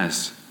he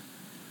has.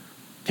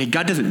 Hey,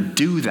 God doesn't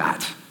do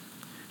that.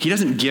 He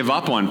doesn't give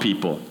up on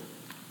people.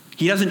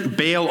 He doesn't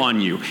bail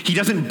on you. He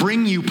doesn't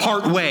bring you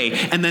part way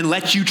and then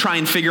let you try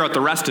and figure out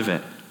the rest of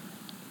it.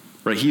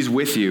 Right? He's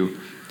with you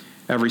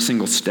every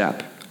single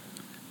step.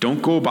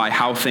 Don't go by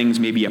how things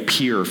maybe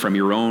appear from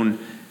your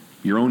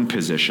own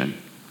position.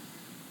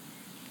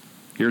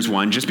 Here's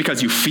one. Just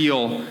because you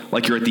feel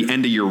like you're at the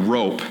end of your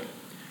rope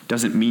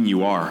doesn't mean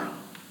you are.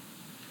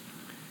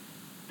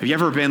 Have you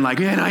ever been like,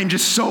 man, I'm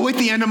just so at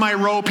the end of my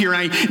rope here.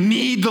 I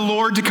need the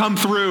Lord to come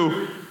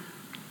through.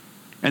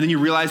 And then you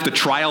realize the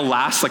trial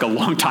lasts like a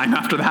long time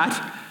after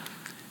that.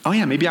 Oh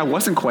yeah, maybe I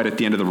wasn't quite at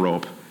the end of the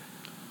rope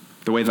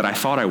the way that I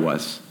thought I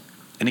was.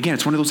 And again,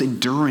 it's one of those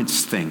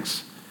endurance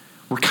things.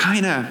 We're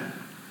kind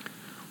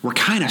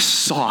of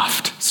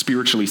soft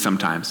spiritually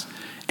sometimes.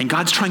 And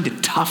God's trying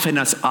to toughen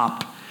us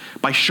up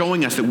by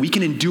showing us that we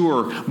can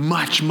endure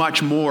much,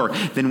 much more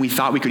than we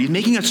thought we could. He's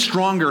making us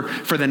stronger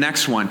for the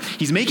next one.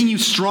 He's making you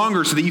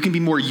stronger so that you can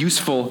be more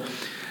useful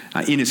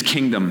in his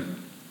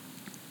kingdom.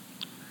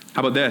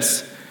 How about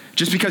this?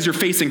 Just because you're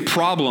facing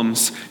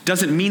problems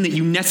doesn't mean that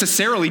you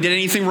necessarily did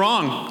anything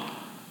wrong.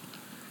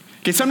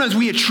 Okay, sometimes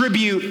we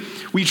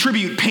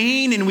attribute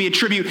pain and we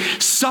attribute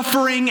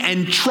suffering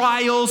and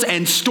trials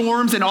and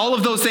storms and all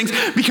of those things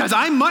because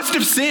I must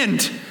have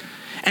sinned.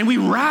 And we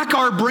rack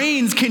our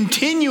brains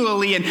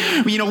continually and,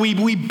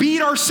 we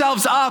beat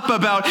ourselves up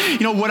about,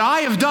 what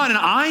I have done. And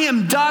I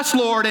am dust,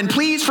 Lord, and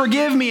please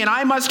forgive me. And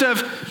I must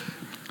have.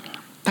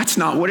 That's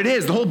not what it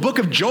is. The whole book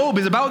of Job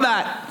is about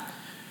that.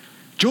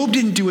 Job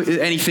didn't do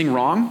anything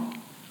wrong.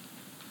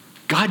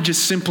 God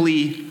just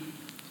simply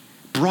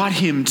brought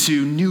him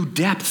to new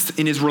depths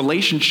in his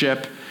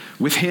relationship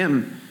with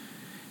him.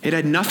 It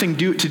had nothing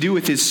to do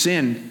with his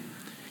sin.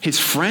 His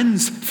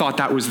friends thought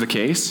that was the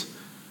case.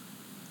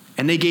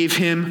 And they gave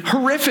him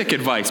horrific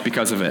advice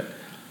because of it.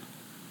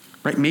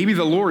 Right? Maybe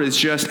the Lord is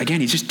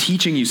he's just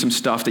teaching you some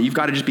stuff that you've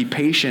got to just be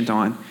patient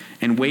on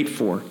and wait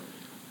for.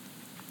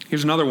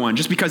 Here's another one.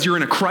 Just because you're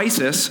in a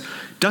crisis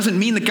doesn't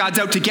mean that God's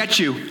out to get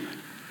you.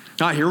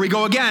 Here we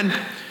go again.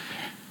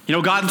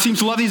 God seems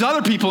to love these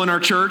other people in our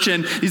church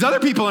and these other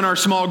people in our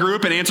small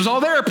group and answers all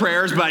their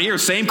prayers, but here,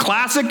 same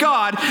classic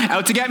God,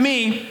 out to get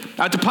me,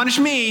 out to punish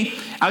me,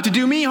 out to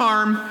do me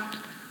harm.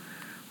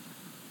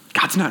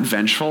 God's not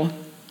vengeful.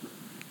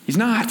 He's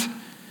not.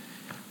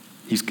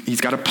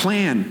 He's got a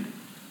plan.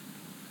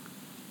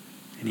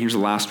 And here's the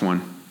last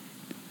one.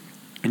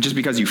 And just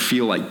because you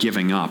feel like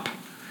giving up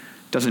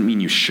doesn't mean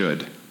you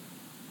should.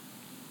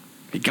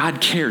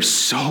 God cares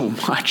so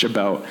much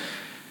about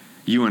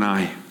you and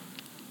I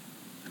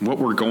and what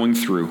we're going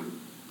through.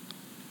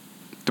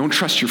 Don't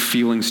trust your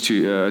feelings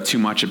too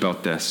much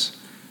about this.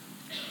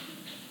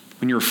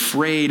 When you're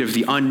afraid of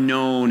the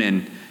unknown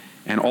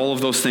and all of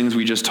those things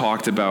we just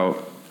talked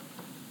about,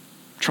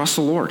 trust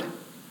the Lord.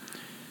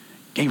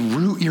 Okay,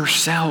 root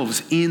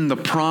yourselves in the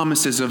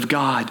promises of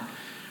God.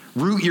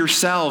 Root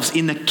yourselves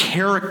in the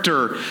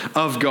character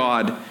of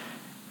God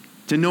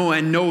to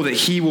know that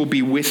he will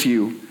be with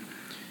you.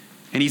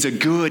 And he's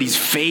he's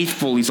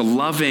faithful, he's a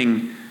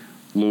loving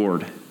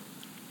Lord.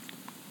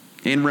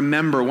 And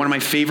remember, one of my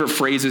favorite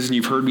phrases, and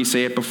you've heard me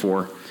say it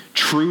before,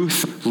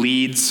 truth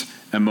leads,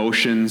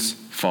 emotions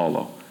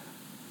follow.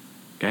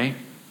 Okay?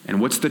 And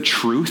what's the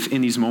truth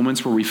in these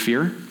moments where we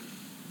fear?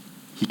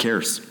 He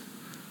cares.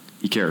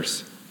 He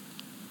cares.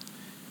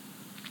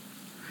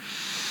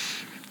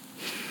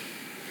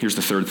 Here's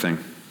the third thing.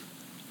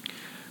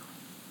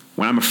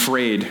 When I'm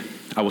afraid,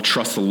 I will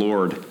trust the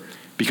Lord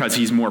because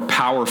he's more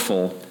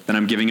powerful than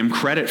I'm giving him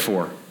credit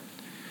for.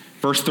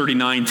 Verse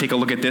 39, take a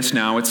look at this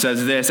now. It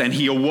says this, and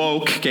he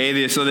awoke.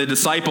 Okay, so the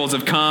disciples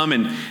have come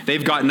and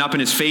they've gotten up in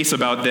his face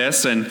about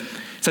this. And it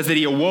says that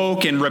he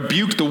awoke and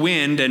rebuked the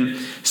wind and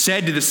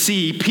said to the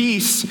sea,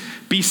 peace,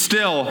 be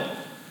still.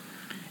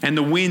 And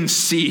the wind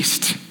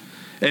ceased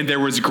and there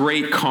was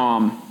great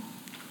calm.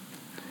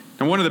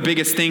 And one of the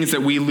biggest things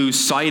that we lose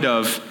sight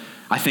of,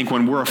 I think,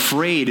 when we're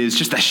afraid is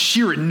just the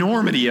sheer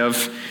enormity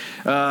of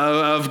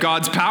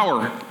God's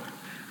power.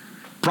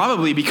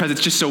 Probably because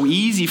it's just so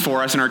easy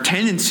for us, and our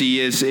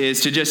tendency is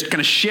to just kind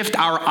of shift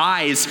our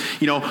eyes,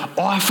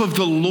 off of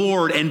the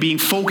Lord and being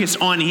focused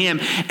on him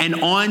and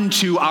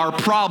onto our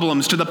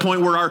problems to the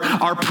point where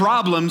our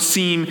problems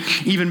seem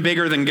even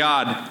bigger than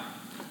God.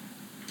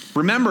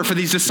 Remember, for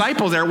these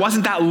disciples there, it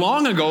wasn't that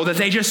long ago that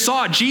they just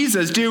saw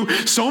Jesus do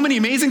so many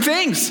amazing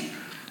things.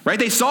 Right?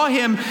 They saw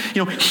him,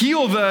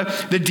 heal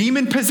the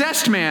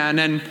demon-possessed man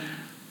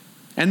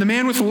and the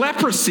man with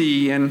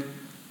leprosy and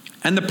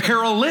the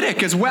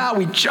paralytic as well.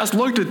 We just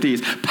looked at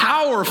these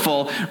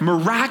powerful,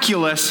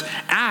 miraculous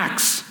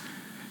acts.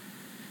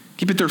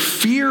 But their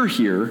fear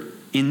here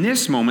in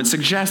this moment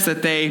suggests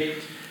that they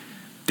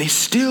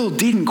still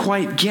didn't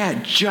quite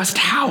get just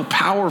how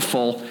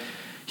powerful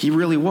he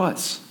really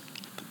was.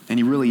 And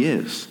he really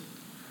is.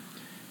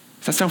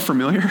 Does that sound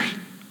familiar?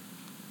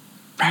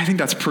 I think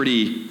that's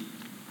pretty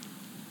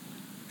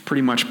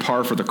much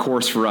par for the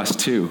course for us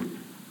too.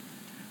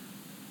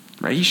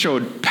 Right? He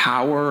showed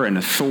power and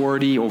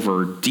authority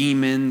over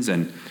demons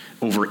and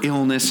over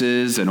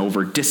illnesses and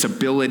over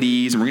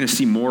disabilities, and we're going to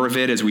see more of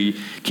it as we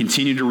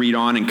continue to read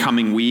on in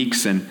coming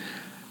weeks.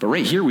 But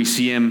right here we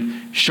see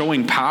him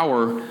showing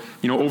power,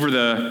 over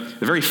the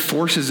very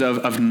forces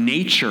of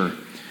nature,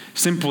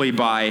 simply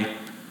by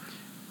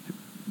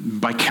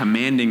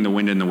commanding the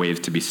wind and the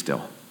waves to be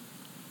still.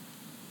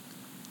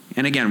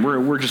 And again,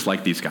 we're just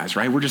like these guys,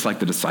 right? We're just like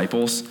the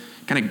disciples,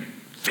 kind of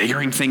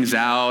figuring things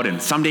out,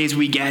 and some days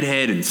we get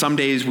it, and some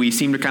days we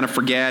seem to kind of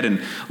forget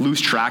and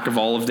lose track of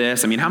all of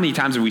this. I mean, how many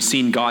times have we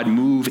seen God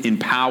move in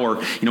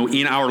power,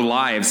 in our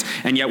lives,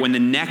 and yet when the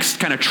next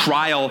kind of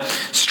trial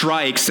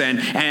strikes and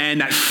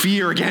that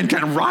fear again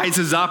kind of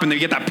rises up, and then we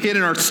get that pit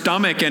in our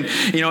stomach, and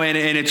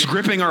and it's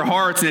gripping our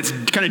hearts, and it's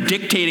kind of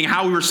dictating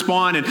how we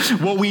respond and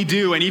what we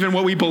do, and even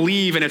what we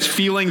believe, and it's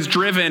feelings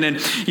driven,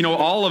 and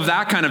all of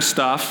that kind of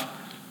stuff.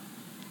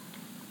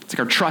 It's like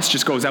our trust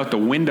just goes out the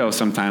window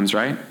sometimes,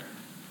 right?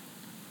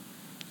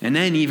 And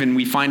then even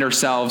we find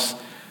ourselves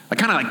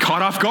kind of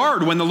caught off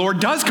guard when the Lord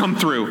does come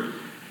through.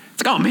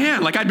 It's like, oh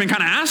man, I'd been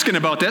kind of asking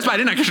about this, but I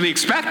didn't actually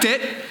expect it.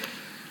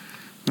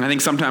 And I think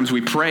sometimes we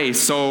pray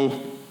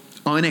so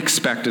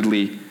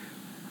unexpectedly.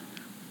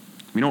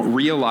 We don't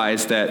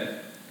realize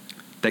that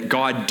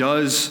God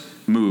does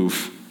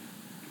move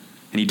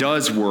and he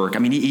does work. I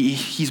mean,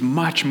 he's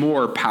much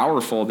more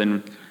powerful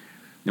than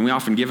we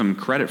often give him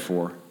credit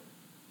for.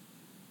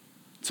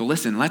 So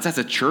listen, let's as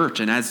a church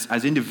and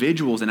as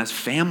individuals and as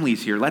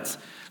families here, let's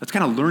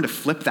kind of learn to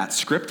flip that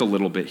script a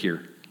little bit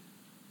here.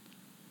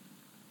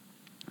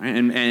 Right?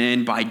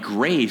 And by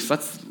grace,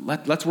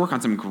 let's work on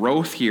some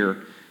growth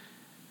here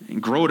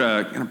and grow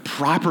to kind of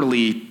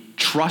properly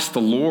trust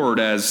the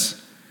Lord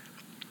as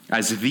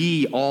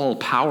the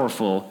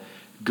all-powerful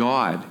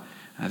God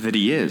that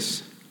he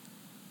is.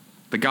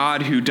 The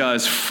God who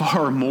does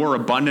far more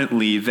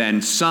abundantly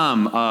than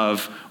some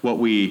of what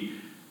we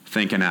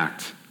think and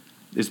act.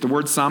 Is the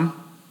word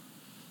some?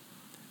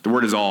 The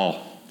word is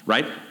all,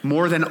 right?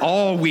 More than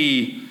all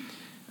we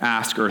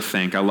ask or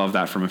think. I love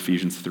that from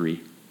Ephesians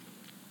 3.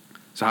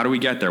 So how do we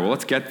get there? Well,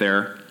 let's get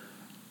there.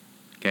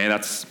 Okay,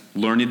 that's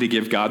learning to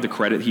give God the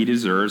credit he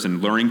deserves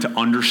and learning to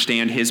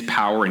understand his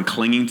power and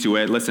clinging to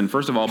it. Listen,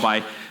 first of all,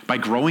 by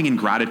growing in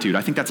gratitude.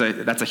 I think that's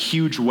a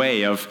huge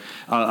way of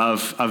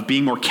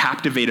being more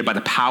captivated by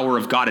the power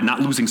of God and not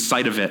losing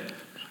sight of it.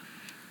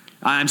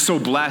 I'm so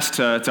blessed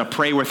to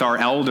pray with our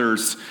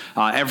elders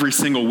every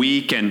single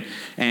week,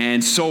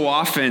 and so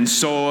often,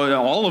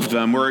 all of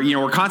them,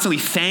 we're constantly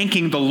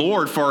thanking the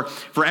Lord for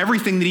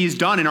everything that he's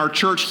done in our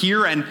church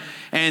here and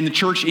the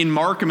church in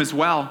Markham as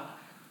well.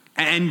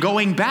 And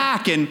going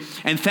back and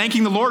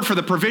thanking the Lord for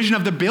the provision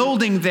of the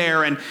building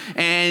there and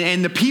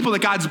the people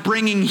that God's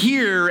bringing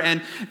here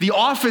and the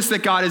office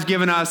that God has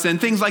given us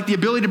and things like the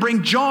ability to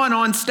bring John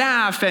on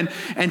staff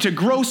and to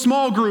grow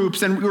small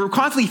groups. And we're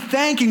constantly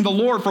thanking the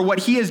Lord for what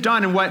he has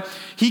done and what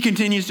he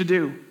continues to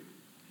do.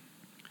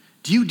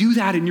 Do you do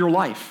that in your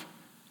life?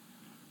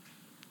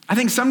 I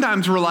think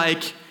sometimes we're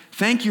like,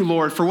 thank you,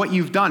 Lord, for what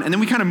you've done. And then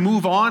we kind of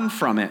move on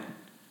from it.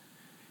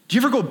 Do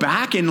you ever go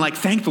back and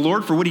thank the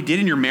Lord for what he did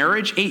in your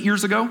marriage 8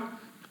 years ago?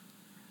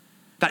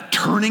 That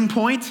turning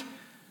point?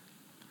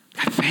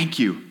 God, thank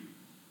you.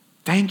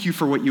 Thank you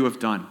for what you have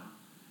done.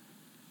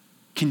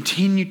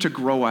 Continue to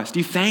grow us. Do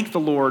you thank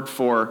the Lord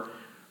for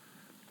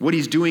what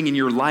he's doing in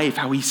your life,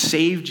 how he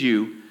saved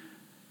you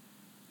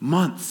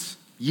months,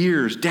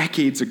 years,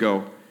 decades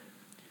ago?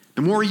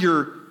 The more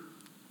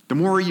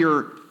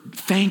you're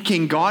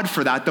thanking God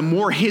for that, the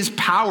more his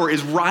power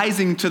is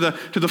rising to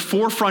the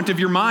forefront of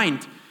your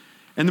mind.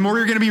 And the more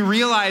you're going to be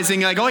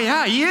realizing, oh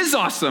yeah, he is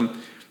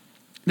awesome.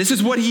 This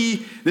is what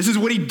he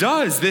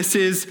does. This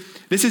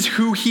is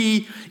who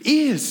he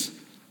is.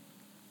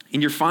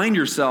 And you find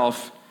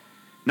yourself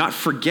not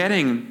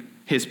forgetting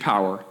his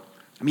power.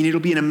 I mean,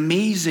 it'll be an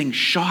amazing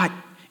shot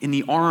in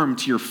the arm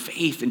to your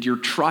faith and to your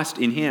trust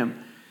in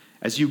him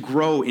as you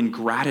grow in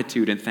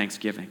gratitude and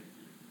thanksgiving.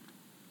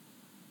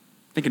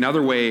 I think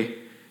another way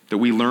that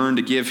we learn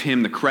to give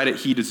him the credit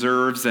he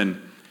deserves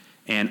and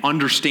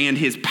understand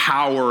his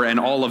power and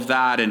all of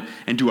that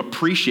and to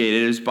appreciate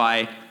it is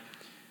by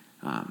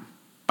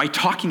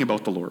talking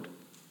about the Lord.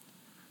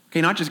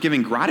 Okay, not just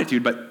giving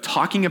gratitude, but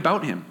talking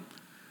about him.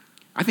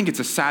 I think it's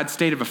a sad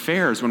state of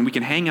affairs when we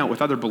can hang out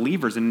with other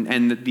believers and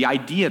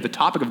the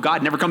topic of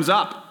God never comes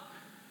up.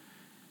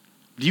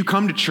 Do you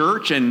come to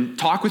church and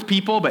talk with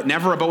people, but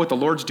never about what the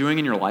Lord's doing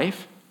in your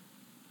life?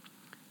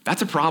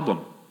 That's a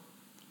problem.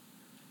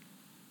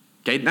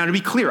 Okay, now to be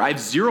clear, I have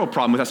zero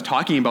problem with us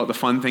talking about the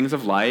fun things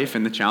of life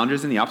and the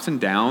challenges and the ups and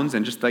downs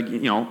and just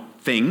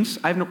things.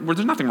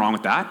 There's nothing wrong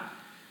with that.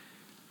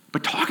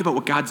 But talk about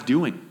what God's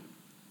doing.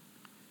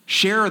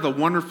 Share the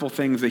wonderful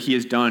things that he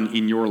has done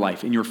in your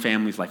life, in your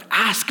family's life.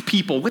 Ask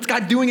people, what's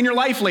God doing in your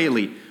life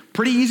lately?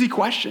 Pretty easy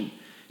question.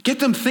 Get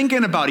them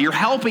thinking about it. You're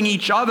helping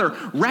each other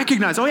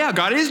recognize, oh yeah,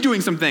 God is doing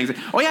some things.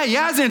 Oh yeah, he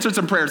has answered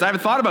some prayers I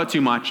haven't thought about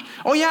too much.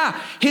 Oh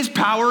yeah, his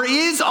power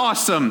is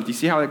awesome. Do you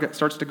see how it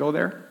starts to go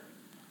there?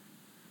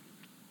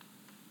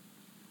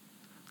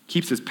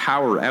 Keeps his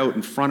power out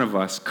in front of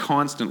us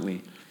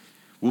constantly.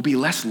 We'll be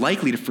less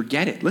likely to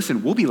forget it.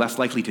 Listen, we'll be less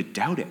likely to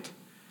doubt it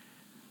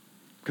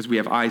because we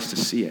have eyes to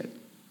see it.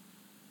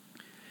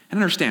 And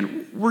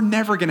understand, we're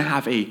never going to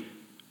have a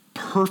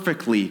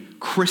perfectly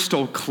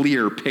crystal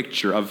clear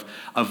picture of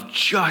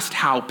just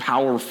how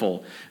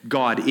powerful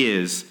God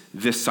is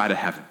this side of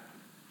heaven.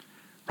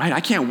 Right?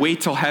 I can't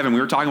wait till heaven. We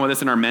were talking about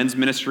this in our men's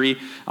ministry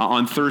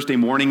on Thursday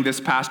morning this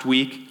past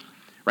week.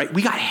 Right?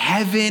 We got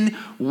heaven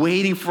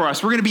waiting for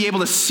us. We're going to be able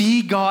to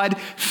see God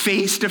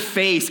face to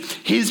face,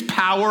 his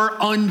power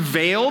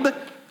unveiled.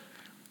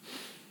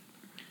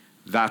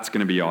 That's going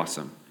to be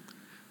awesome.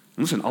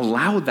 And listen,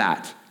 allow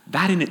that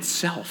in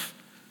itself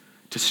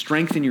to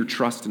strengthen your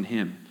trust in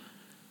him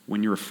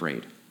when you're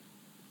afraid.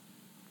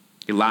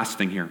 A last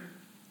thing here.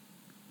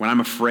 When I'm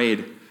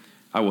afraid,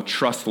 I will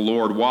trust the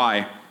Lord.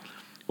 Why?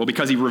 Well,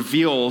 because he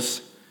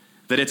reveals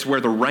that it's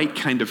where the right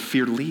kind of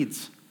fear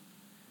leads.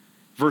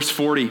 Verse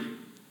 40,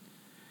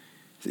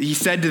 he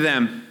said to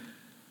them,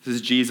 this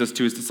is Jesus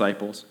to his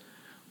disciples,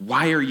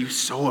 why are you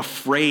so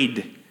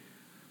afraid?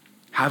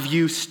 Have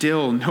you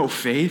still no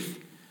faith?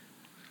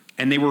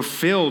 And they were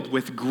filled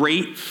with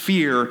great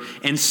fear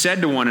and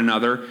said to one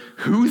another,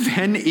 who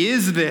then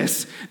is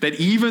this that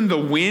even the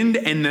wind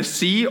and the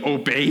sea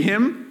obey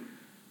him?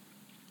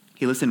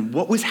 Hey, listen,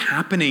 what was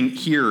happening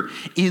here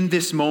in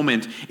this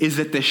moment is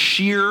that the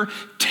sheer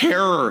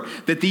terror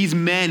that these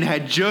men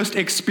had just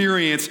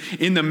experienced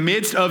in the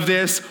midst of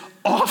this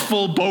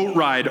awful boat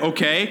ride,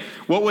 okay?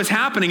 What was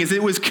happening is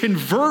it was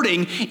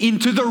converting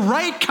into the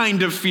right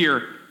kind of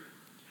fear.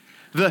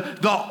 The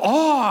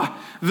awe,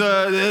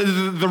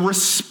 the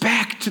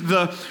respect,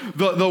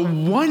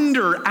 the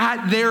wonder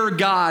at their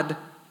God,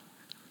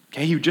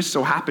 okay, who just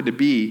so happened to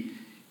be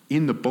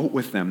in the boat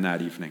with them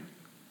that evening.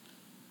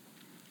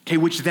 Okay,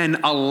 which then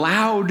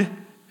allowed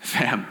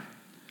them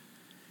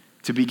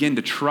to begin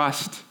to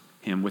trust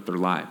him with their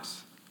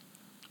lives.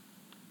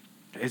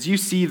 As you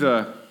see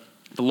the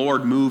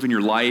Lord move in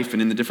your life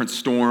and in the different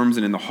storms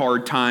and in the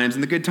hard times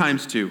and the good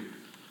times too,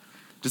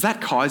 does that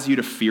cause you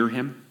to fear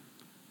him?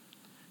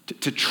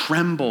 To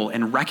tremble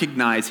and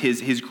recognize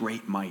his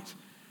great might.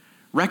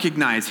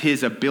 Recognize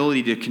his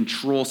ability to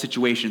control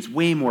situations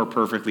way more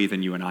perfectly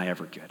than you and I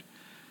ever could.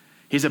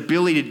 His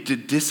ability to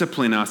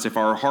discipline us if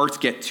our hearts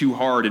get too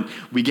hard and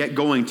we get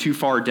going too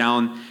far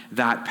down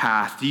that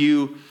path. Do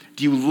you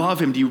love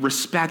him? Do you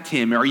respect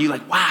him? Or are you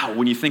like, wow,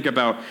 when you think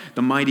about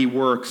the mighty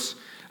works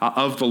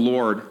of the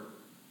Lord?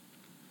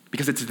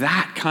 Because it's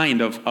that kind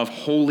of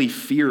holy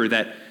fear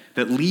that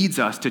leads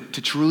us to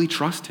truly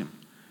trust him.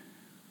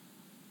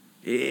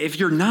 If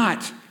you're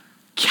not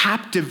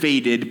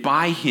captivated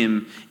by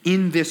him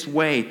in this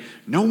way,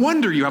 no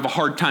wonder you have a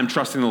hard time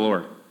trusting the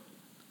Lord.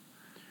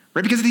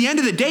 Right? Because at the end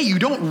of the day, you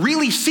don't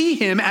really see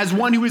him as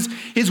one who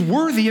is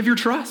worthy of your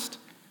trust.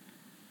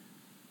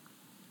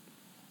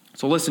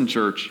 So listen,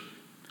 church.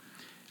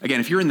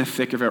 Again, if you're in the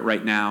thick of it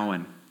right now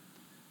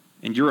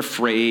and you're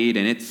afraid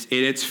and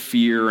it's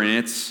fear and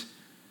it's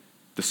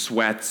the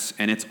sweats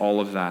and it's all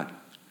of that,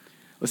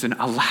 listen,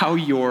 allow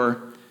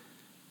your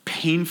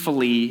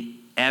painfully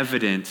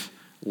evident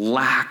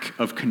lack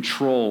of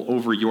control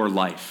over your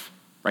life,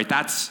 right?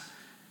 That's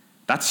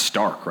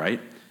stark,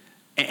 right?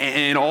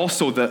 And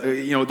also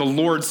the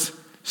Lord's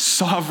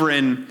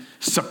sovereign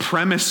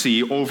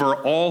supremacy over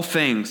all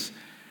things,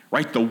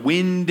 right? The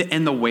wind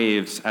and the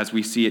waves, as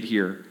we see it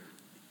here,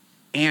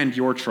 and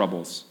your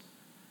troubles.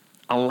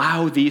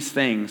 Allow these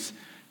things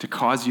to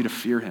cause you to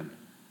fear him,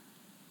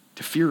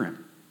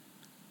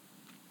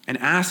 and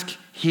ask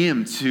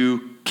him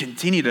to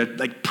continue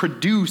to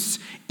produce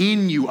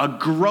in you a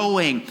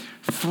growing,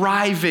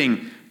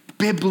 thriving,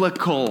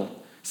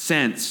 biblical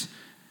sense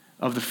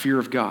of the fear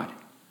of God.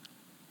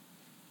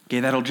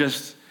 Okay, that'll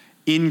just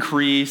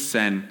increase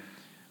and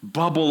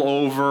bubble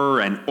over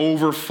and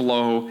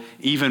overflow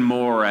even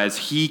more as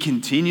he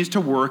continues to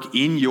work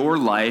in your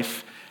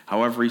life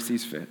however he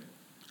sees fit.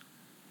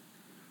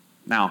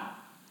 Now,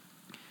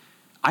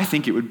 I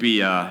think it would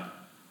be an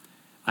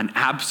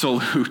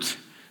absolute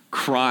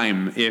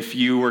crime if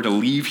you were to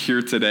leave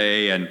here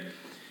today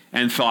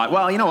and thought,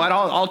 well, you know what,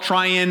 I'll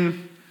try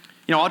and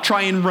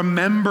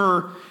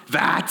remember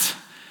that.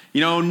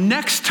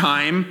 Next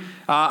time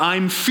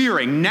I'm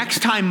fearing,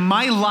 next time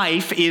my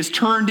life is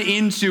turned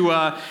into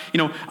a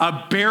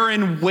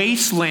barren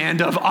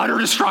wasteland of utter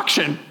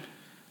destruction,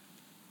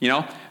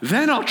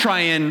 then I'll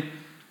try and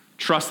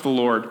trust the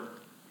Lord.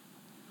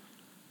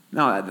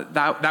 No,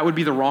 that would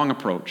be the wrong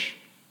approach.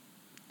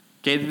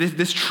 Okay,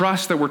 this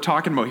trust that we're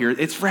talking about here,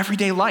 it's for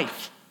everyday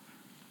life.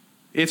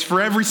 It's for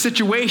every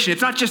situation.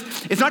 It's not just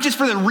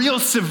for the real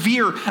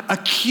severe,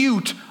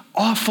 acute,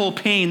 awful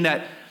pain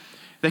that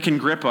can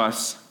grip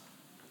us.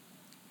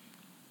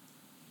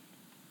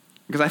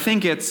 Because I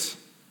think it's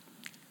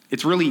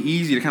really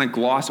easy to kind of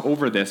gloss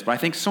over this, but I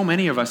think so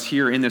many of us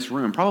here in this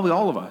room, probably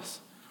all of us,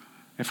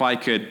 if I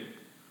could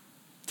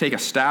take a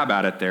stab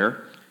at it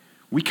there,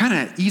 we kind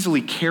of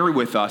easily carry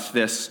with us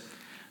this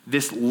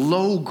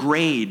low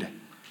grade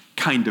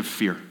kind of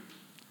fear.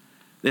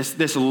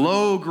 This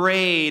low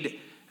grade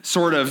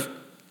sort of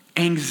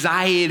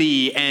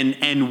anxiety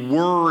and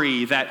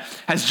worry that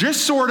has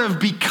just sort of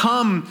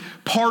become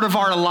part of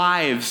our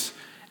lives.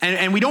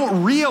 And we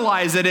don't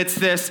realize that it's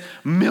this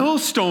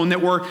millstone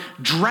that we're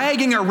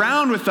dragging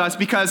around with us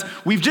because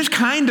we've just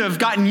kind of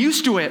gotten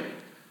used to it.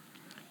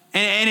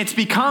 And it's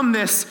become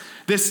this,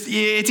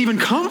 it's even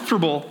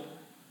comfortable.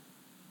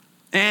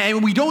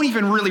 And we don't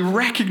even really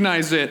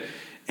recognize it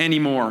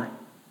anymore.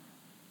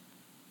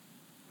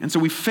 And so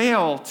we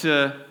fail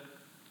to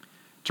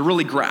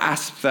really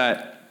grasp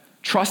that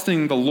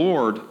trusting the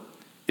Lord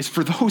is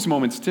for those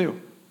moments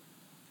too.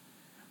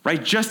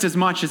 Right? Just as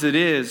much as it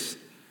is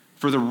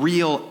for the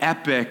real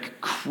epic,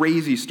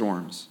 crazy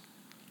storms.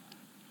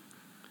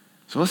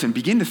 So listen,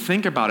 begin to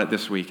think about it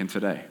this week and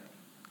today.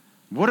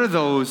 What are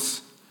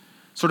those,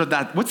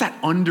 what's that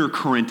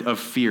undercurrent of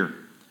fear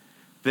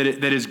that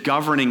is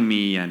governing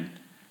me and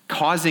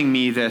causing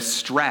me this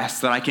stress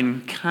that I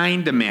can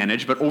kind of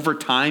manage, but over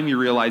time you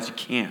realize you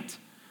can't?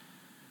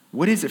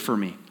 What is it for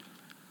me?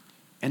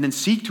 And then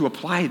seek to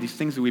apply these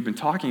things that we've been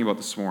talking about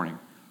this morning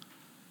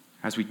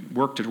as we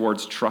work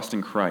towards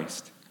trusting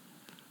Christ.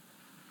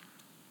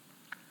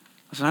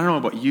 Listen, I don't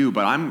know about you,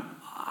 but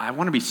I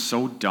want to be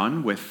so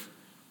done with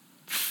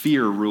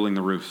fear ruling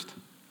the roost.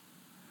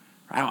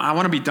 I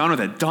want to be done with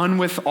it. Done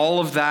with all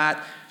of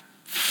that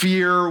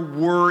fear,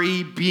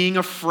 worry, being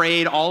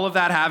afraid, all of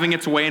that having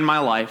its way in my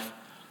life.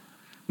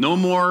 No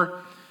more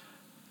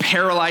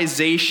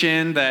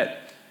paralyzation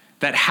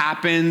that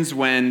happens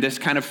when this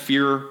kind of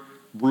fear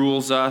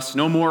rules us.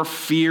 No more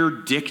fear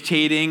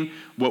dictating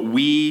what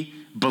we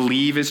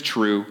believe is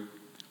true.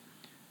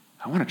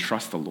 I want to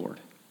trust the Lord.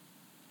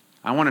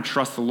 I want to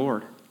trust the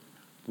Lord.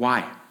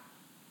 Why?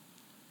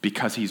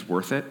 Because he's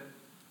worth it.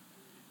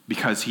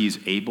 Because he's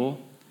able.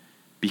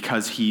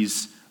 Because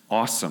he's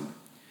awesome.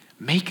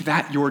 Make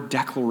that your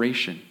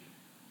declaration.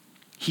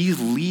 He's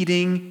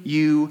leading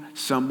you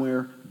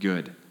somewhere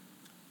good.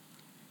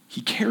 He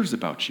cares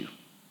about you.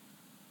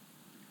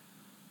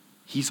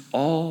 He's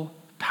all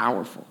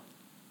powerful.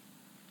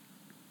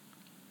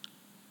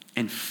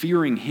 And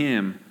fearing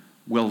him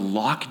will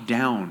lock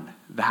down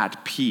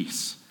that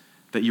peace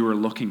that you are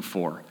looking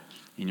for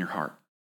in your heart.